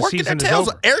 yeah, no work in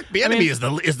tails. Eric Bieniemy is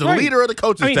the leader of the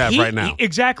coaching staff right now.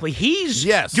 Exactly. He's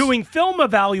doing film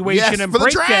evaluation and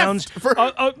breakdowns.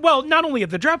 Well, not only of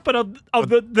the draft, but of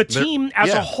the team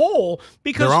as a whole.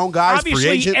 Because their own guys,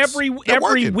 obviously every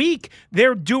week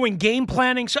they're doing game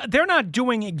planning. So they're not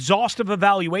doing exhaustive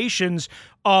evaluations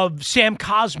of Sam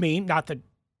Cosmi. Not that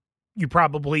you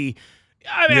probably...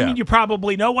 I mean, you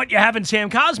probably know what you have in Sam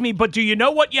Cosmi, but do you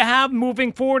know what you have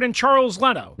moving forward in Charles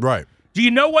Leno? Right. Do you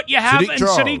know what you have in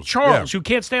Sadiq Charles, who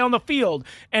can't stay on the field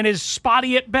and is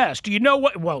spotty at best? Do you know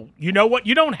what? Well, you know what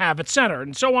you don't have at center,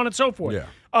 and so on and so forth. Yeah.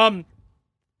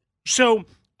 So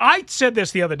I said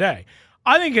this the other day.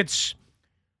 I think it's,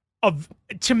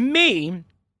 to me,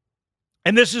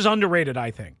 and this is underrated,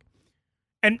 I think.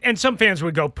 And some fans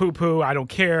would go, poo-poo, I don't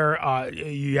care,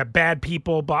 you have bad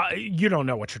people, but you don't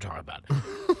know what you're talking about.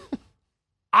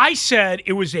 I said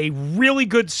it was a really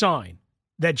good sign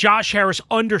that Josh Harris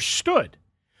understood.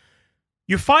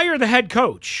 You fire the head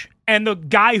coach and the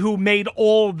guy who made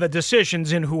all the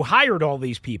decisions and who hired all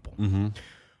these people.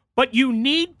 But you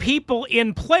need people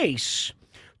in place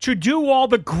to do all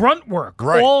the grunt work,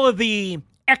 all of the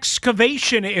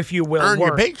excavation, if you will. Earn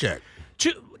your paycheck.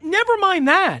 Never mind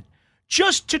that.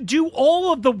 Just to do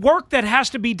all of the work that has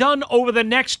to be done over the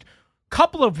next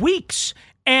couple of weeks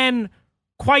and,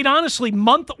 quite honestly,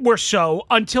 month or so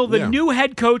until the new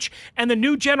head coach and the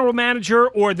new general manager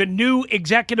or the new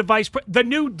executive the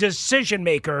new decision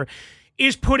maker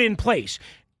is put in place.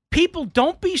 people,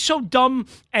 don't be so dumb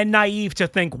and naive to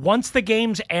think once the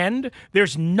games end,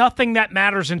 there's nothing that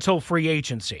matters until free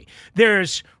agency.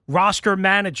 There's roster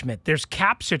management. There's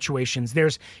cap situations.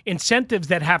 There's incentives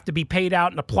that have to be paid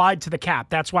out and applied to the cap.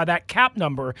 That's why that cap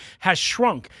number has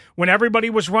shrunk. When everybody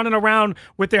was running around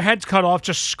with their heads cut off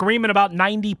just screaming about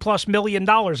 $90+ million,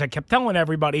 I kept telling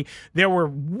everybody there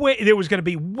was going to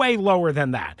be way lower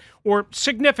than that or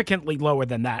significantly lower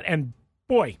than that. And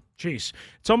boy, geez,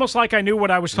 it's almost like I knew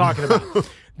what I was talking about.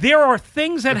 There are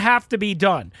things that have to be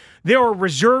done. There are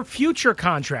reserve future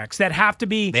contracts that have to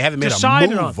be They haven't made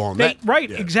decided a move on that.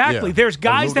 Right, Yeah. exactly. Yeah. There's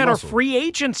guys that are muscle. free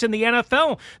agents in the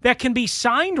NFL that can be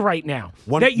signed right now.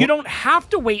 That you don't have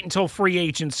to wait until free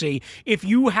agency if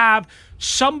you have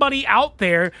somebody out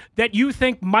there that you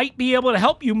think might be able to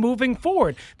help you moving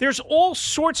forward. There's all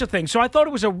sorts of things. So I thought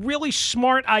it was a really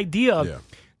smart idea. Yeah.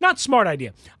 Not smart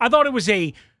idea. I thought it was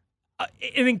an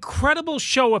incredible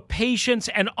show of patience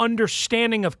and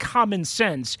understanding of common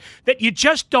sense that you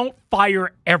just don't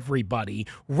fire everybody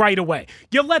right away.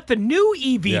 You let the new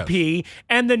EVP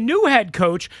and the new head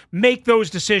coach make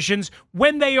those decisions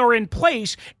when they are in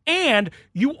place, and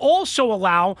you also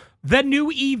allow the new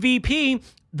EVP,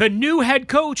 the new head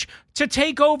coach, to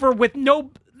take over with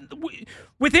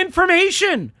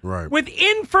information. Right. With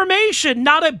information,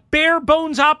 not a bare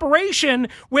bones operation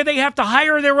where they have to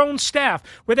hire their own staff,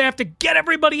 where they have to get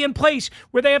everybody in place,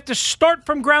 where they have to start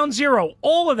from ground zero,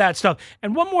 all of that stuff.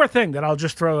 And one more thing that I'll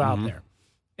just throw out there.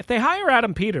 If they hire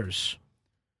Adam Peters,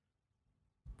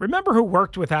 remember who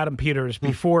worked with Adam Peters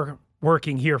before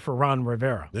working here for Ron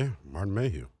Rivera? Yeah, Martin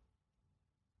Mayhew.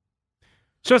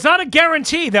 So it's not a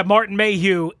guarantee that Martin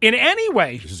Mayhew in any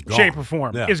way, shape, or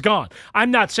form is gone. I'm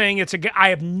not saying I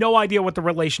have no idea what the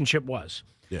relationship was.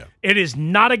 Yeah. It is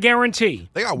not a guarantee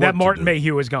that Martin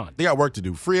Mayhew is gone. They got work to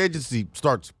do. Free agency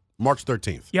starts March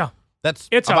 13th. Yeah. It's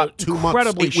an about 2 months,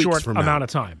 incredibly 8 weeks short from amount now. of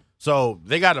time. So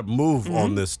they got to move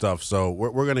on this stuff. So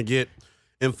we're going to get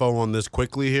info on this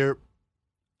quickly here.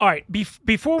 All right.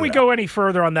 Before we go any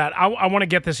further on that, I want to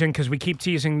get this in because we keep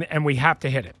teasing and we have to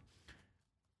hit it.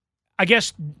 I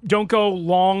guess don't go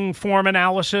long form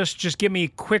analysis. Just give me a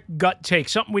quick gut take.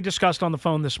 Something we discussed on the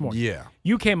phone this morning. Yeah.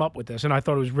 You came up with this, and I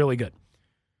thought it was really good.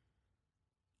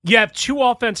 You have 2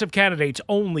 offensive candidates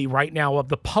only right now of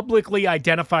the publicly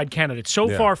identified candidates. So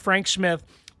far, Frank Smith,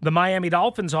 the Miami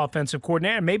Dolphins offensive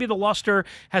coordinator, and maybe the luster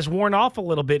has worn off a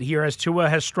little bit here as Tua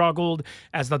has struggled,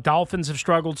 as the Dolphins have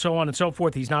struggled, so on and so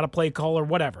forth. He's not a play caller,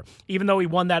 whatever. Even though he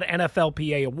won that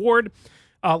NFLPA award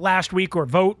last week or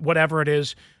vote, whatever it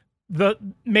is,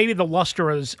 maybe the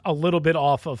luster is a little bit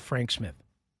off of Frank Smith.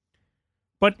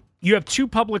 But you have 2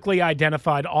 publicly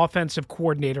identified offensive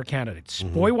coordinator candidates,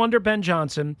 Boy Wonder Ben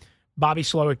Johnson, Bobby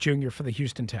Slowick Jr. for the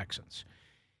Houston Texans.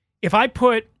 If I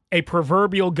put a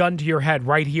proverbial gun to your head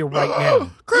right here, right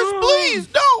now. Chris, please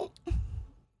don't.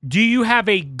 Do you have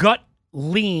a gut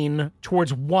lean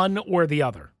towards one or the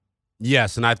other?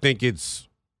 Yes, and I think it's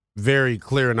very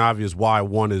clear and obvious why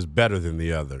one is better than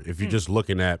the other if you're just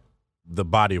looking at the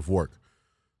body of work.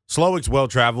 Slowick's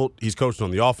well-traveled. He's coached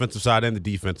on the offensive side and the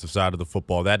defensive side of the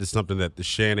football. That is something that the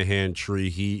Shanahan tree,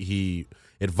 he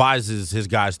advises his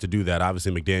guys to do that.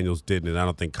 Obviously, McDaniels didn't, and I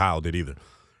don't think Kyle did either.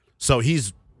 So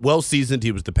he's well-seasoned.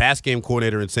 He was the pass game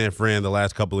coordinator in San Fran the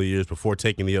last couple of years before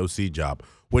taking the OC job.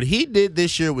 What he did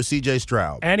this year with C.J.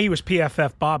 Stroud. And he was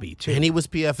PFF Bobby, too.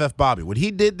 What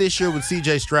he did this year with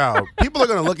C.J. Stroud, people are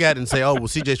going to look at it and say, oh, well,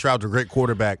 C.J. Stroud's a great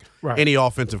quarterback. Right. Any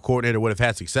offensive coordinator would have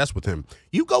had success with him.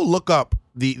 You go look up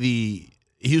the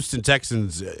Houston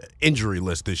Texans injury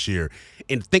list this year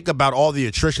and think about all the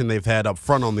attrition they've had up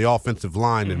front on the offensive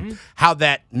line and how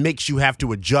that makes you have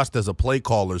to adjust as a play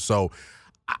caller. So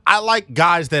I like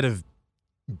guys that have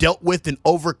dealt with and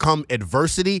overcome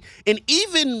adversity. And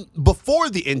even before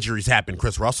the injuries happened,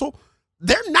 Chris Russell,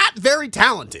 they're not very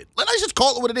talented. Let's just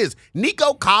call it what it is.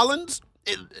 Nico Collins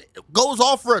goes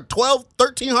off for a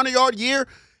 1,300-yard year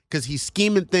because he's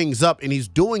scheming things up, and he's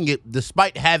doing it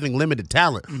despite having limited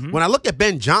talent. When I look at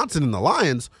Ben Johnson and the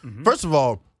Lions, first of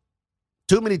all,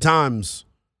 too many times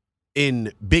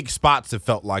in big spots it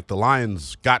felt like the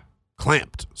Lions got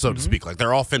clamped, so to speak. Like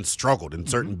their offense struggled in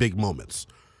certain big moments.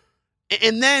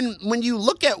 And then when you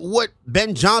look at what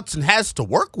Ben Johnson has to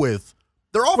work with,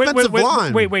 their offensive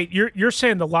line. Wait. You're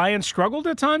saying the Lions struggled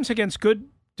at times against good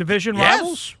division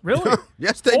rivals? Really?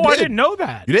 Yes, they did. I didn't know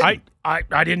that. You didn't?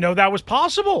 I didn't know that was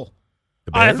possible.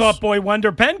 I thought Boy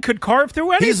Wonder Ben could carve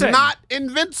through anything. He's not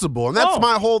invincible, and that's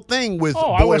my whole thing with Boy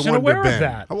I wasn't Wonder aware Ben. of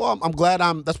that. Well, I'm glad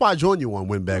that's why I joined you on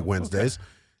Windbag Wednesdays,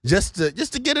 just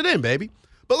to get it in, baby.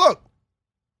 But look,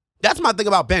 that's my thing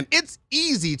about Ben. It's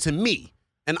easy to me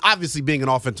And obviously being an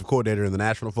offensive coordinator in the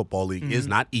National Football League is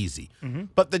not easy.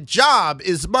 But the job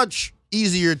is much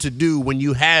easier to do when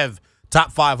you have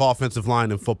top 5 offensive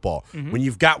line in football, when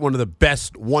you've got one of the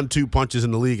best 1-2 punches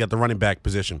in the league at the running back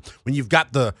position, when you've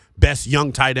got the best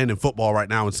young tight end in football right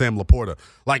now in Sam Laporta.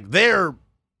 Like, they're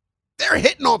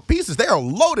hitting on pieces. They are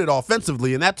loaded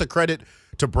offensively, and that's a credit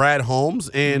to Brad Holmes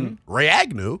and Ray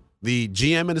Agnew, the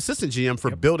GM and assistant GM,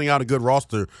 for building out a good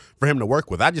roster for him to work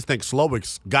with. I just think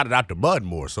Slowick's got it out the mud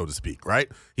more, so to speak, right?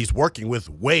 He's working with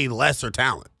way lesser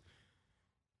talent.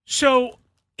 So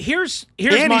here's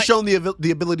and he's shown the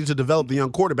ability to develop the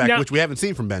young quarterback, now, which we haven't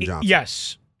seen from Ben Johnson.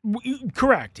 Yes.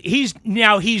 Correct. He's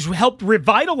helped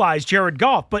revitalize Jared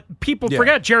Goff, but people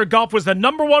forget Jared Goff was the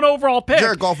number 1 overall pick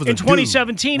Jared Goff was in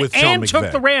 2017 and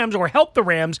took the Rams, or helped the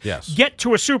Rams get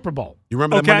to a Super Bowl. You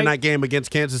remember the Monday night game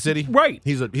against Kansas City? Right.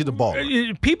 He's a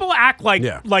baller. People act like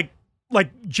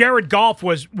Jared Goff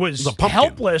was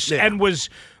helpless and was.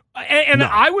 And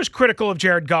I was critical of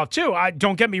Jared Goff too.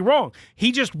 Don't get me wrong.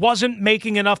 He just wasn't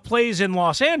making enough plays in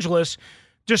Los Angeles.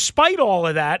 Despite all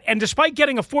of that, and despite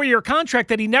getting a 4-year contract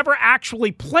that he never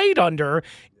actually played under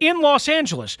in Los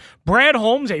Angeles, Brad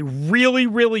Holmes, a really,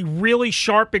 really, really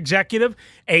sharp executive,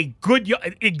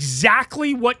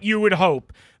 exactly what you would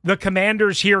hope the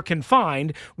Commanders here can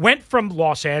find, went from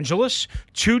Los Angeles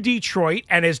to Detroit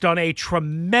and has done a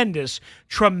tremendous,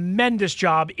 tremendous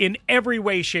job in every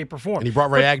way, shape, or form. And he brought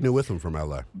Ray Agnew with him from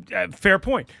L.A. Fair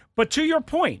point. But to your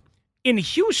point, in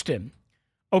Houston,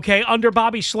 under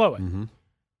Bobby Slowick,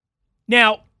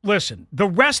 now, listen, the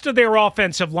rest of their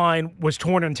offensive line was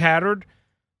torn and tattered.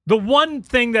 The one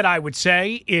thing that I would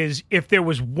say is if there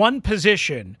was one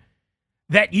position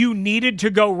that you needed to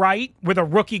go right with a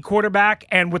rookie quarterback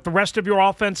and with the rest of your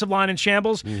offensive line in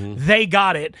shambles, they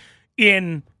got it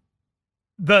in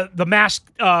the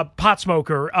masked pot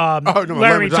smoker,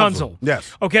 Larry Tunsil.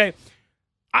 Yes. Okay.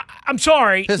 I'm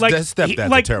sorry. His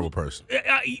stepdad's a terrible person.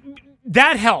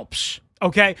 That helps.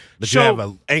 Okay, but you have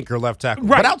an anchor left tackle.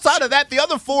 Right. But outside of that, the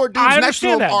other 4 dudes next to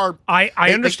him are. I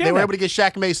understand. They were able to get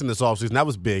Shaq Mason this offseason. That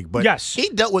was big. But he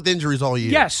dealt with injuries all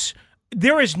year. Yes.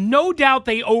 There is no doubt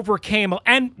they overcame.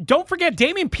 And don't forget,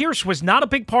 Dameon Pierce was not a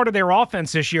big part of their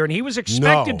offense this year, and he was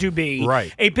expected to be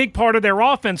a big part of their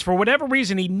offense. For whatever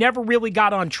reason, he never really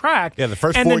got on track. Yeah, the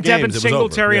first 4 games, and then Devin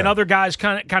Singletary and other guys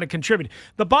kind of contributed.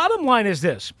 The bottom line is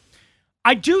this.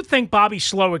 I do think Bobby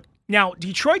Slowick. Now,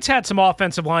 Detroit's had some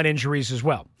offensive line injuries as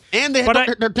well. And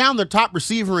they're down their top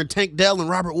receiver in Tank Dell and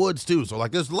Robert Woods, too. So,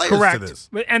 there's layers to this.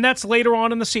 And that's later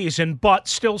on in the season, but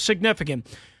still significant.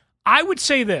 I would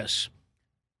say this.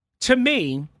 To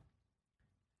me,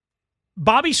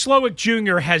 Bobby Slowick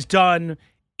Jr. has done,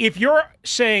 if you're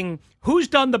saying who's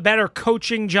done the better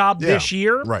coaching job this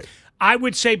year, I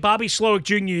would say Bobby Slowick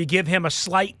Jr., you give him a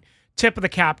slight tip of the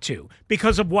cap to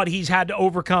because of what he's had to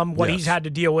overcome, what he's had to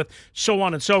deal with, so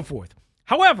on and so forth.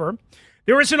 However,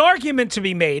 there is an argument to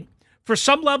be made for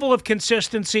some level of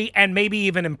consistency and maybe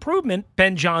even improvement,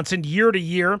 Ben Johnson, year to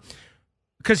year,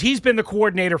 because he's been the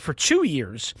coordinator for 2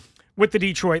 years with the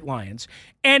Detroit Lions.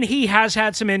 And he has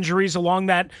had some injuries along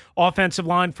that offensive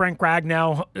line, Frank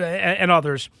Ragnow and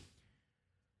others.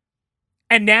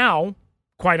 And now,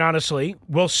 quite honestly,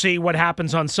 we'll see what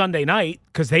happens on Sunday night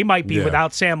because they might be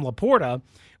without Sam Laporta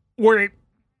or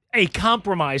a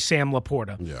compromised Sam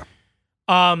Laporta.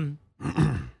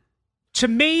 To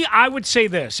me, I would say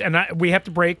this, and we have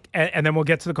to break, and then we'll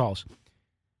get to the calls.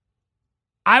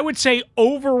 I would say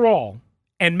overall,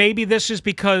 and maybe this is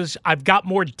because I've got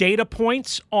more data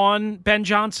points on Ben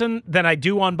Johnson than I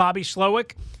do on Bobby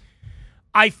Slowick,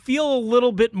 I feel a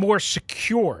little bit more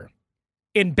secure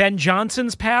in Ben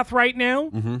Johnson's path right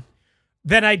now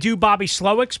than I do Bobby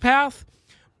Slowick's path.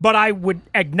 But I would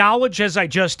acknowledge, as I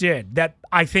just did, that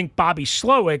I think Bobby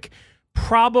Slowick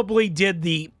probably did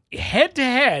the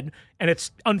head-to-head, and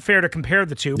it's unfair to compare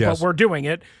the two, but we're doing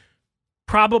it,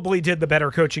 probably did the better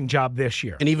coaching job this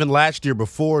year. And even last year,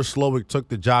 before Slowick took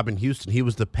the job in Houston, he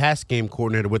was the pass game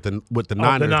coordinator with the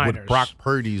Niners with Brock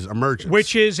Purdy's emergence.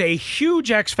 Which is a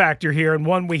huge X factor here, and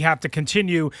one we have to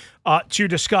continue to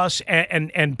discuss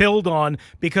and build on,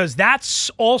 because that's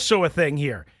also a thing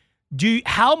here.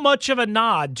 How much of a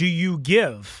nod do you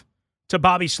give to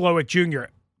Bobby Slowick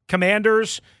Jr.,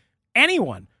 Commanders,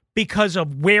 anyone, because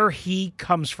of where he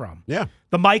comes from? Yeah.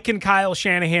 The Mike and Kyle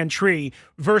Shanahan tree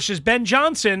versus Ben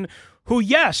Johnson, who,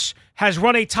 yes, has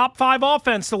run a top 5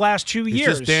 offense the last 2 years.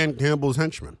 He's just Dan Campbell's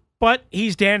henchman. But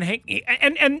he's Dan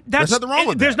and that's, there's nothing wrong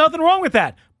with that. There's nothing wrong with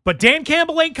that. But Dan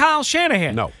Campbell ain't Kyle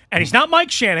Shanahan. No. And he's not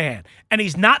Mike Shanahan. And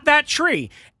he's not that tree.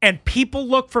 And people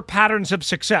look for patterns of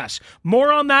success.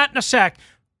 More on that in a sec.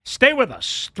 Stay with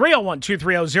us.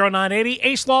 301-230-0980.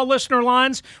 Ace Law listener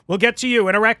lines. We'll get to you.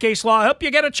 Interact Ace Law. Help you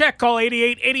get a check. Call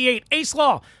 8888 Ace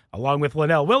Law. Along with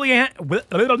Lynnell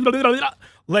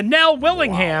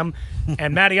Willingham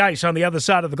and Matty Ice on the other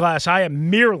side of the glass. I am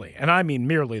merely, and I mean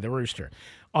merely, the Rooster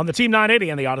on the Team 980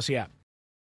 and the Odyssey app.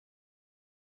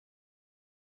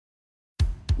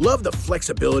 Love the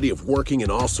flexibility of working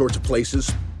in all sorts of places?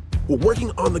 Well,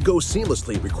 working on the go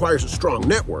seamlessly requires a strong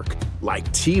network like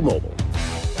T-Mobile.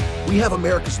 We have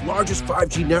America's largest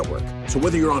 5G network, so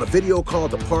whether you're on a video call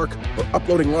at the park or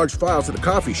uploading large files at a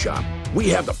coffee shop, we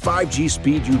have the 5G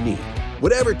speed you need.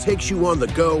 Whatever takes you on the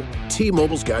go,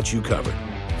 T-Mobile's got you covered.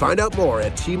 Find out more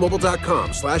at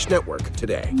T-Mobile.com/network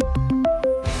today.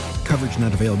 Coverage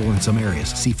not available in some areas.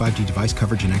 See 5G device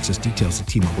coverage and access details at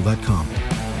T-Mobile.com.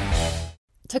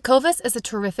 Tecovas is a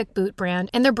terrific boot brand,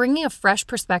 and they're bringing a fresh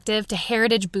perspective to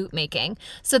heritage boot making.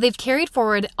 So they've carried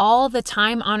forward all the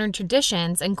time-honored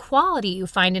traditions and quality you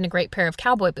find in a great pair of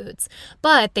cowboy boots,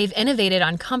 but they've innovated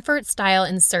on comfort, style,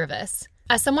 and service.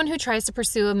 As someone who tries to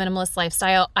pursue a minimalist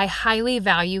lifestyle, I highly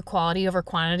value quality over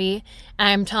quantity, and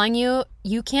I'm telling you,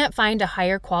 you can't find a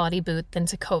higher quality boot than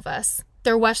Tecovas.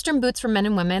 Their Western boots for men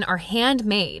and women are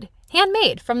handmade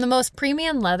from the most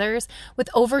premium leathers with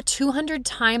over 200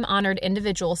 time-honored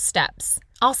individual steps.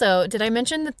 Also, did I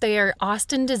mention that they are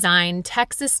Austin-designed,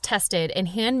 Texas-tested, and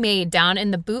handmade down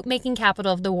in the boot-making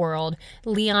capital of the world,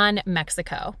 Leon,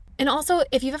 Mexico. And also,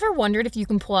 if you've ever wondered if you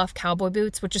can pull off cowboy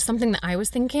boots, which is something that I was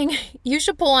thinking, you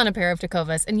should pull on a pair of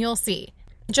Tecovas and you'll see.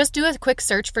 Just do a quick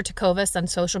search for Tecovas on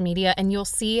social media and you'll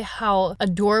see how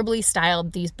adorably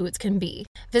styled these boots can be.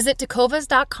 Visit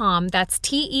tecovas.com, that's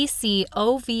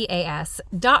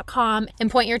TECOVAS.com,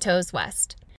 and point your toes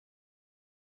west.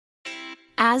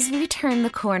 As we turn the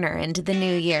corner into the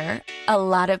new year, a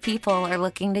lot of people are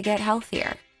looking to get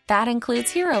healthier. That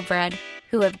includes Hero Bread,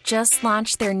 who have just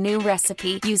launched their new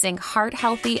recipe using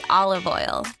heart-healthy olive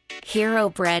oil. Hero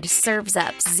Bread serves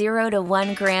up 0 to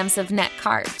 1 grams of net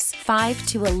carbs, 5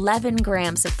 to 11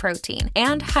 grams of protein,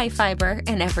 and high fiber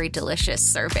in every delicious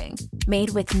serving. Made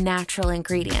with natural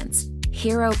ingredients,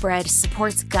 Hero Bread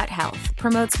supports gut health,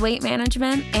 promotes weight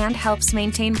management, and helps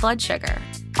maintain blood sugar.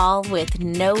 All with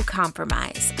no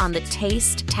compromise on the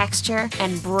taste, texture,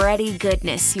 and bready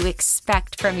goodness you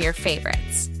expect from your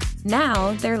favorites.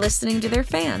 Now they're listening to their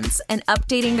fans and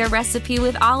updating their recipe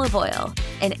with olive oil,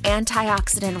 an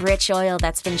antioxidant-rich oil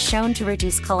that's been shown to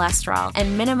reduce cholesterol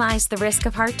and minimize the risk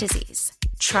of heart disease.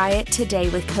 Try it today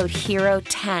with code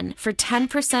HERO10 for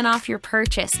 10% off your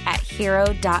purchase at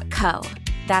hero.co.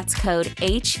 That's code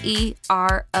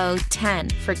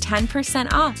HERO10 for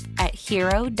 10% off at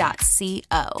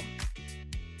hero.co.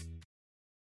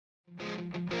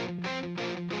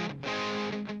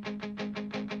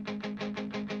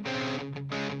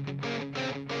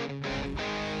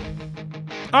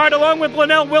 All right, along with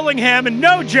Lynnell Willingham and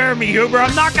no Jeremy Huber.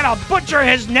 I'm not going to butcher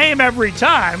his name every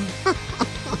time. Shout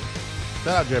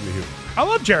out Jeremy Huber. I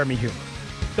love Jeremy Huber.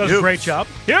 Does a great job.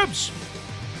 Hubes.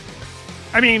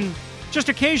 I mean, just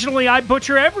occasionally I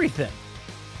butcher everything.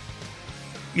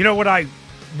 You know what I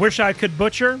wish I could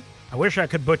butcher? I wish I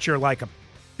could butcher like a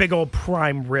big old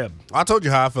prime rib. I told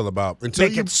you how I feel about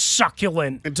Make it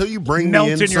succulent. Until you bring melt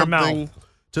me in in your something. mouth.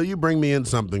 Until you bring me in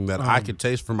something that I could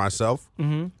taste for myself.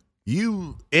 Mm-hmm.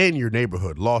 You and your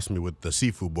neighborhood lost me with the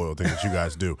seafood boil thing that you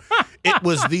guys do. It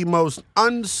was the most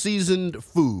unseasoned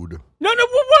food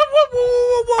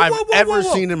I've ever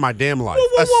seen in my damn life.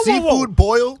 A seafood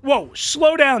boil? Whoa,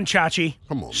 slow down, Chachi.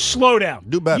 Come on. Slow down.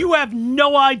 Do better. You have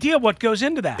no idea what goes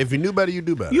into that. If you knew better, you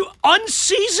do better. You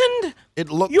unseasoned? It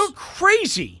looks. You're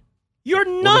crazy. You're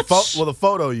nuts. Well, the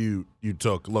photo you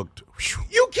took looked.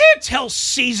 You can't tell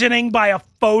seasoning by a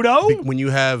photo. When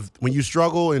you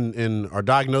struggle and are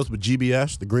diagnosed with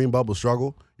GBS, the green bubble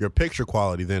struggle, your picture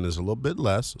quality then is a little bit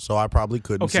less. So I probably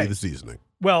couldn't see the seasoning.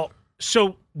 Well,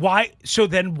 so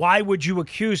then why would you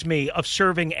accuse me of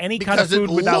serving any kind of food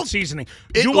without seasoning?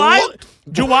 Do I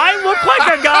look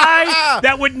like a guy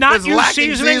that would not use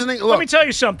seasoning? Let me tell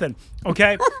you something.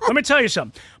 Okay, let me tell you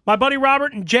something. My buddy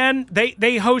Robert and Jen,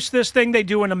 they host this thing. They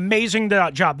do an amazing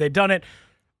job. They've done it.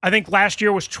 I think last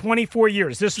year was 24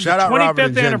 years. This is the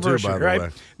 25th anniversary,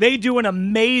 right? They do an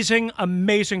amazing,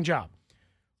 amazing job.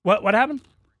 What happened?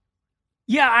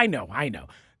 Yeah, I know.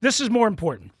 This is more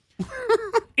important.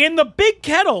 In the big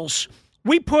kettles,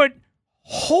 we put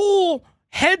whole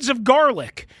heads of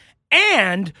garlic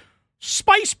and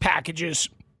spice packages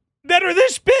that are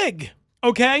this big,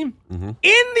 okay? Mm-hmm.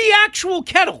 In the actual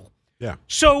kettle. Yeah.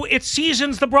 So it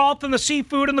seasons the broth and the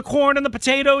seafood and the corn and the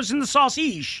potatoes and the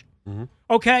sausage. Mm-hmm.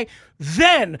 Okay?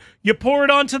 Then you pour it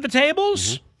onto the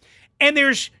tables, and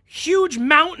there's huge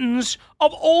mountains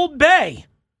of Old Bay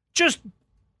just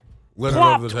Lit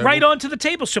plopped right onto the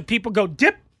table. So people go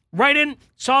dip right in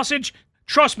sausage.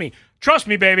 Trust me,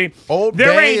 baby.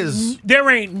 There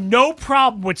ain't no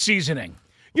problem with seasoning.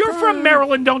 You're from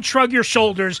Maryland. Don't shrug your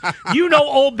shoulders. You know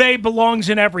Old Bay belongs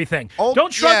in everything.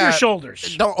 Don't shrug your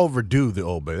shoulders. Don't overdo the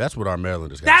Old Bay. That's what our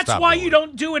Marylanders got. That's why you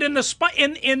don't do it in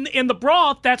the in the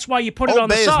broth. That's why you put it on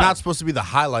the side. Old Bay is not supposed to be the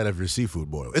highlight of your seafood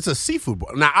boil. It's a seafood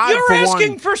boil. Now you're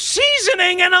asking for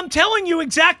seasoning, and I'm telling you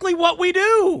exactly what we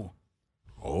do.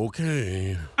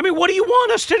 Okay. I mean, what do you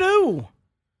want us to do?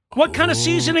 What kind of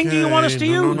seasoning do you want us to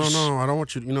use? No. I don't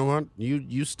want you. You know what?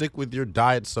 You stick with your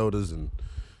diet sodas and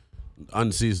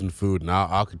unseasoned food, and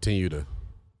I'll continue to.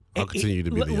 I'll continue to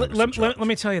be the let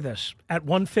me tell you this. At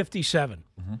 157,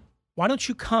 why don't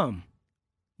you come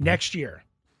next year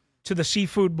to the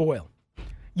seafood boil?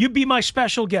 You be my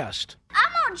special guest.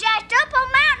 I'm all jacked up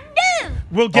on Mountain Dew.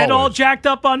 We'll get all jacked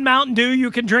up on Mountain Dew. You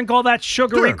can drink all that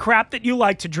sugary crap that you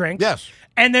like to drink. Yes.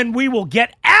 And then we will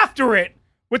get after it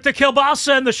with the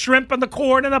kielbasa and the shrimp and the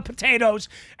corn and the potatoes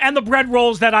and the bread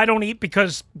rolls that I don't eat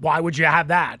because why would you have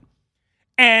that?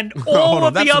 And all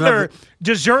of the other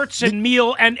desserts and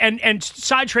meal and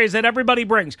side trays that everybody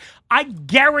brings. I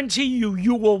guarantee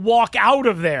you will walk out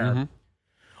of there.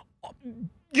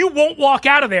 You won't walk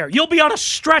out of there. You'll be on a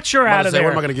stretcher out of there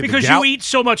what am I gonna get, because the gout? you eat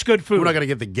so much good food. We're not going to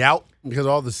get the gout because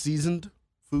of all the seasoned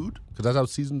food? Because that's how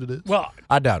seasoned it is? Well,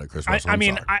 I doubt it, Chris Russell. I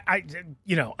mean,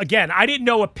 again, I didn't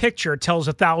know a picture tells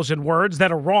 1,000 words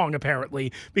that are wrong,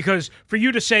 apparently, because for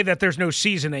you to say that there's no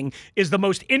seasoning is the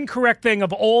most incorrect thing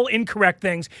of all incorrect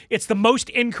things. It's the most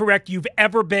incorrect you've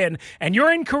ever been, and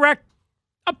you're incorrect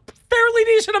a fairly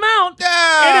decent amount.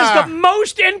 Yeah. It is the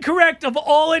most incorrect of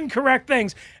all incorrect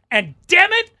things. And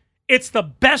damn it, it's the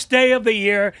best day of the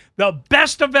year, the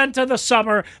best event of the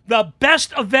summer, the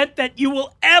best event that you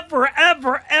will ever,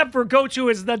 ever, ever go to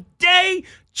is the day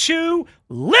to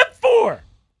live for.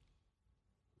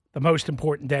 The most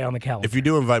important day on the calendar. If you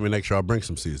do invite me next year, I'll bring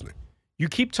some seasoning. You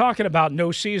keep talking about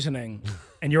no seasoning,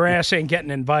 and your ass ain't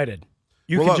getting invited.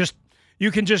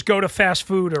 You can just go to fast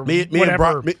food or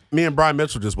whatever. Me and Brian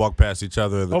Mitchell just walked past each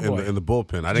other in the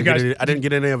bullpen. I didn't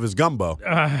get any of his gumbo.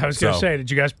 I was going to say,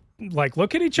 did you guys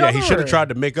look at each other? Yeah, he should have tried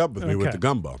to make up with me with the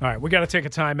gumbo. All right, we got to take a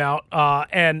timeout.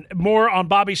 And more on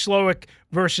Bobby Slowick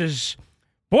versus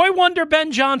Boy Wonder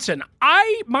Ben Johnson.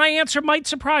 My answer might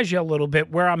surprise you a little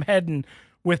bit where I'm heading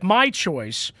with my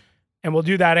choice. And we'll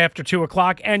do that after 2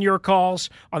 o'clock. And your calls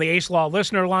on the Ace Law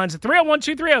listener lines at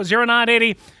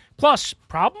 301-230-0980. Plus,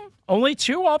 problem? Only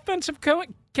 2 offensive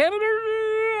candidates?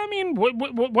 I mean,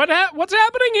 what's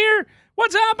happening here?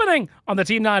 What's happening on the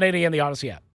Team 980 and the Odyssey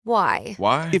app? Why?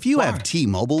 If you have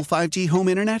T-Mobile 5G home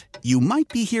internet, you might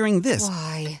be hearing this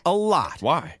a lot.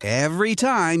 Why? Every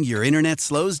time your internet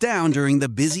slows down during the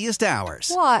busiest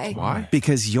hours. Why?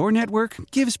 Because your network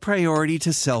gives priority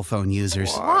to cell phone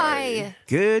users. Why?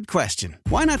 Good question.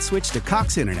 Why not switch to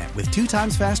Cox Internet with 2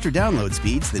 times faster download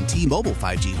speeds than T-Mobile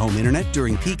 5G home internet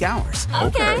during peak hours?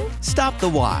 Okay. Stop the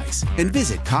whys and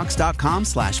visit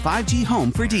cox.com/5G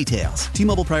home for details.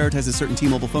 T-Mobile prioritizes certain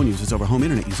T-Mobile phone users over home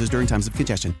internet users during times of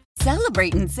congestion.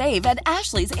 Celebrate and save at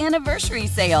Ashley's Anniversary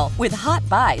Sale. With Hot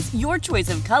Buys, your choice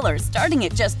of colors starting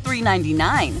at just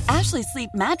 $3.99. Ashley Sleep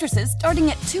mattresses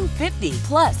starting at $2.50.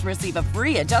 Plus, receive a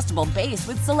free adjustable base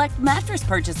with select mattress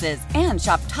purchases. And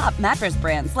shop top mattress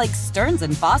brands like Stearns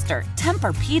 & Foster,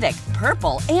 Tempur-Pedic,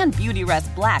 Purple, and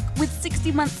Beautyrest Black with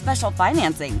 60-month special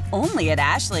financing. Only at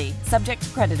Ashley. Subject to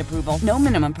credit approval. No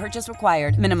minimum purchase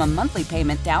required. Minimum monthly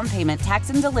payment, down payment, tax,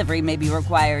 and delivery may be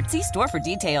required. See store for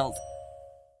details.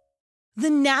 The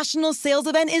national sales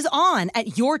event is on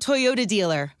at your Toyota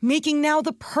dealer, making now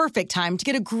the perfect time to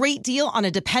get a great deal on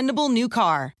a dependable new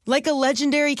car. Like a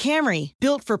legendary Camry,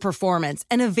 built for performance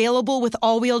and available with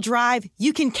all-wheel drive,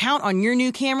 you can count on your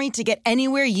new Camry to get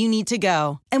anywhere you need to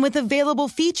go. And with available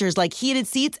features like heated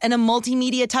seats and a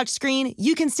multimedia touchscreen,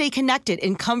 you can stay connected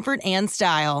in comfort and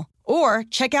style. Or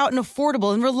check out an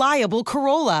affordable and reliable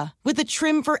Corolla with a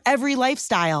trim for every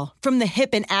lifestyle. From the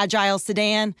hip and agile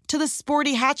sedan to the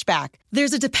sporty hatchback,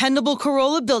 there's a dependable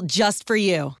Corolla built just for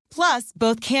you. Plus,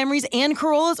 both Camrys and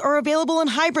Corollas are available in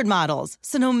hybrid models,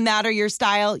 so no matter your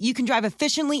style, you can drive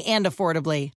efficiently and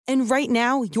affordably. And right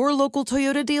now, your local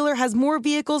Toyota dealer has more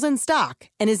vehicles in stock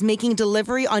and is making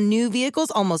delivery on new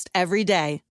vehicles almost every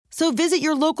day. So visit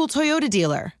your local Toyota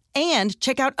dealer. And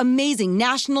check out amazing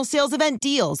national sales event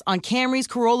deals on Camrys,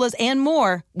 Corollas, and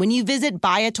more when you visit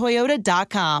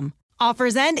buyatoyota.com.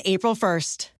 Offers end April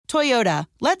 1st. Toyota,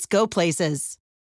 let's go places.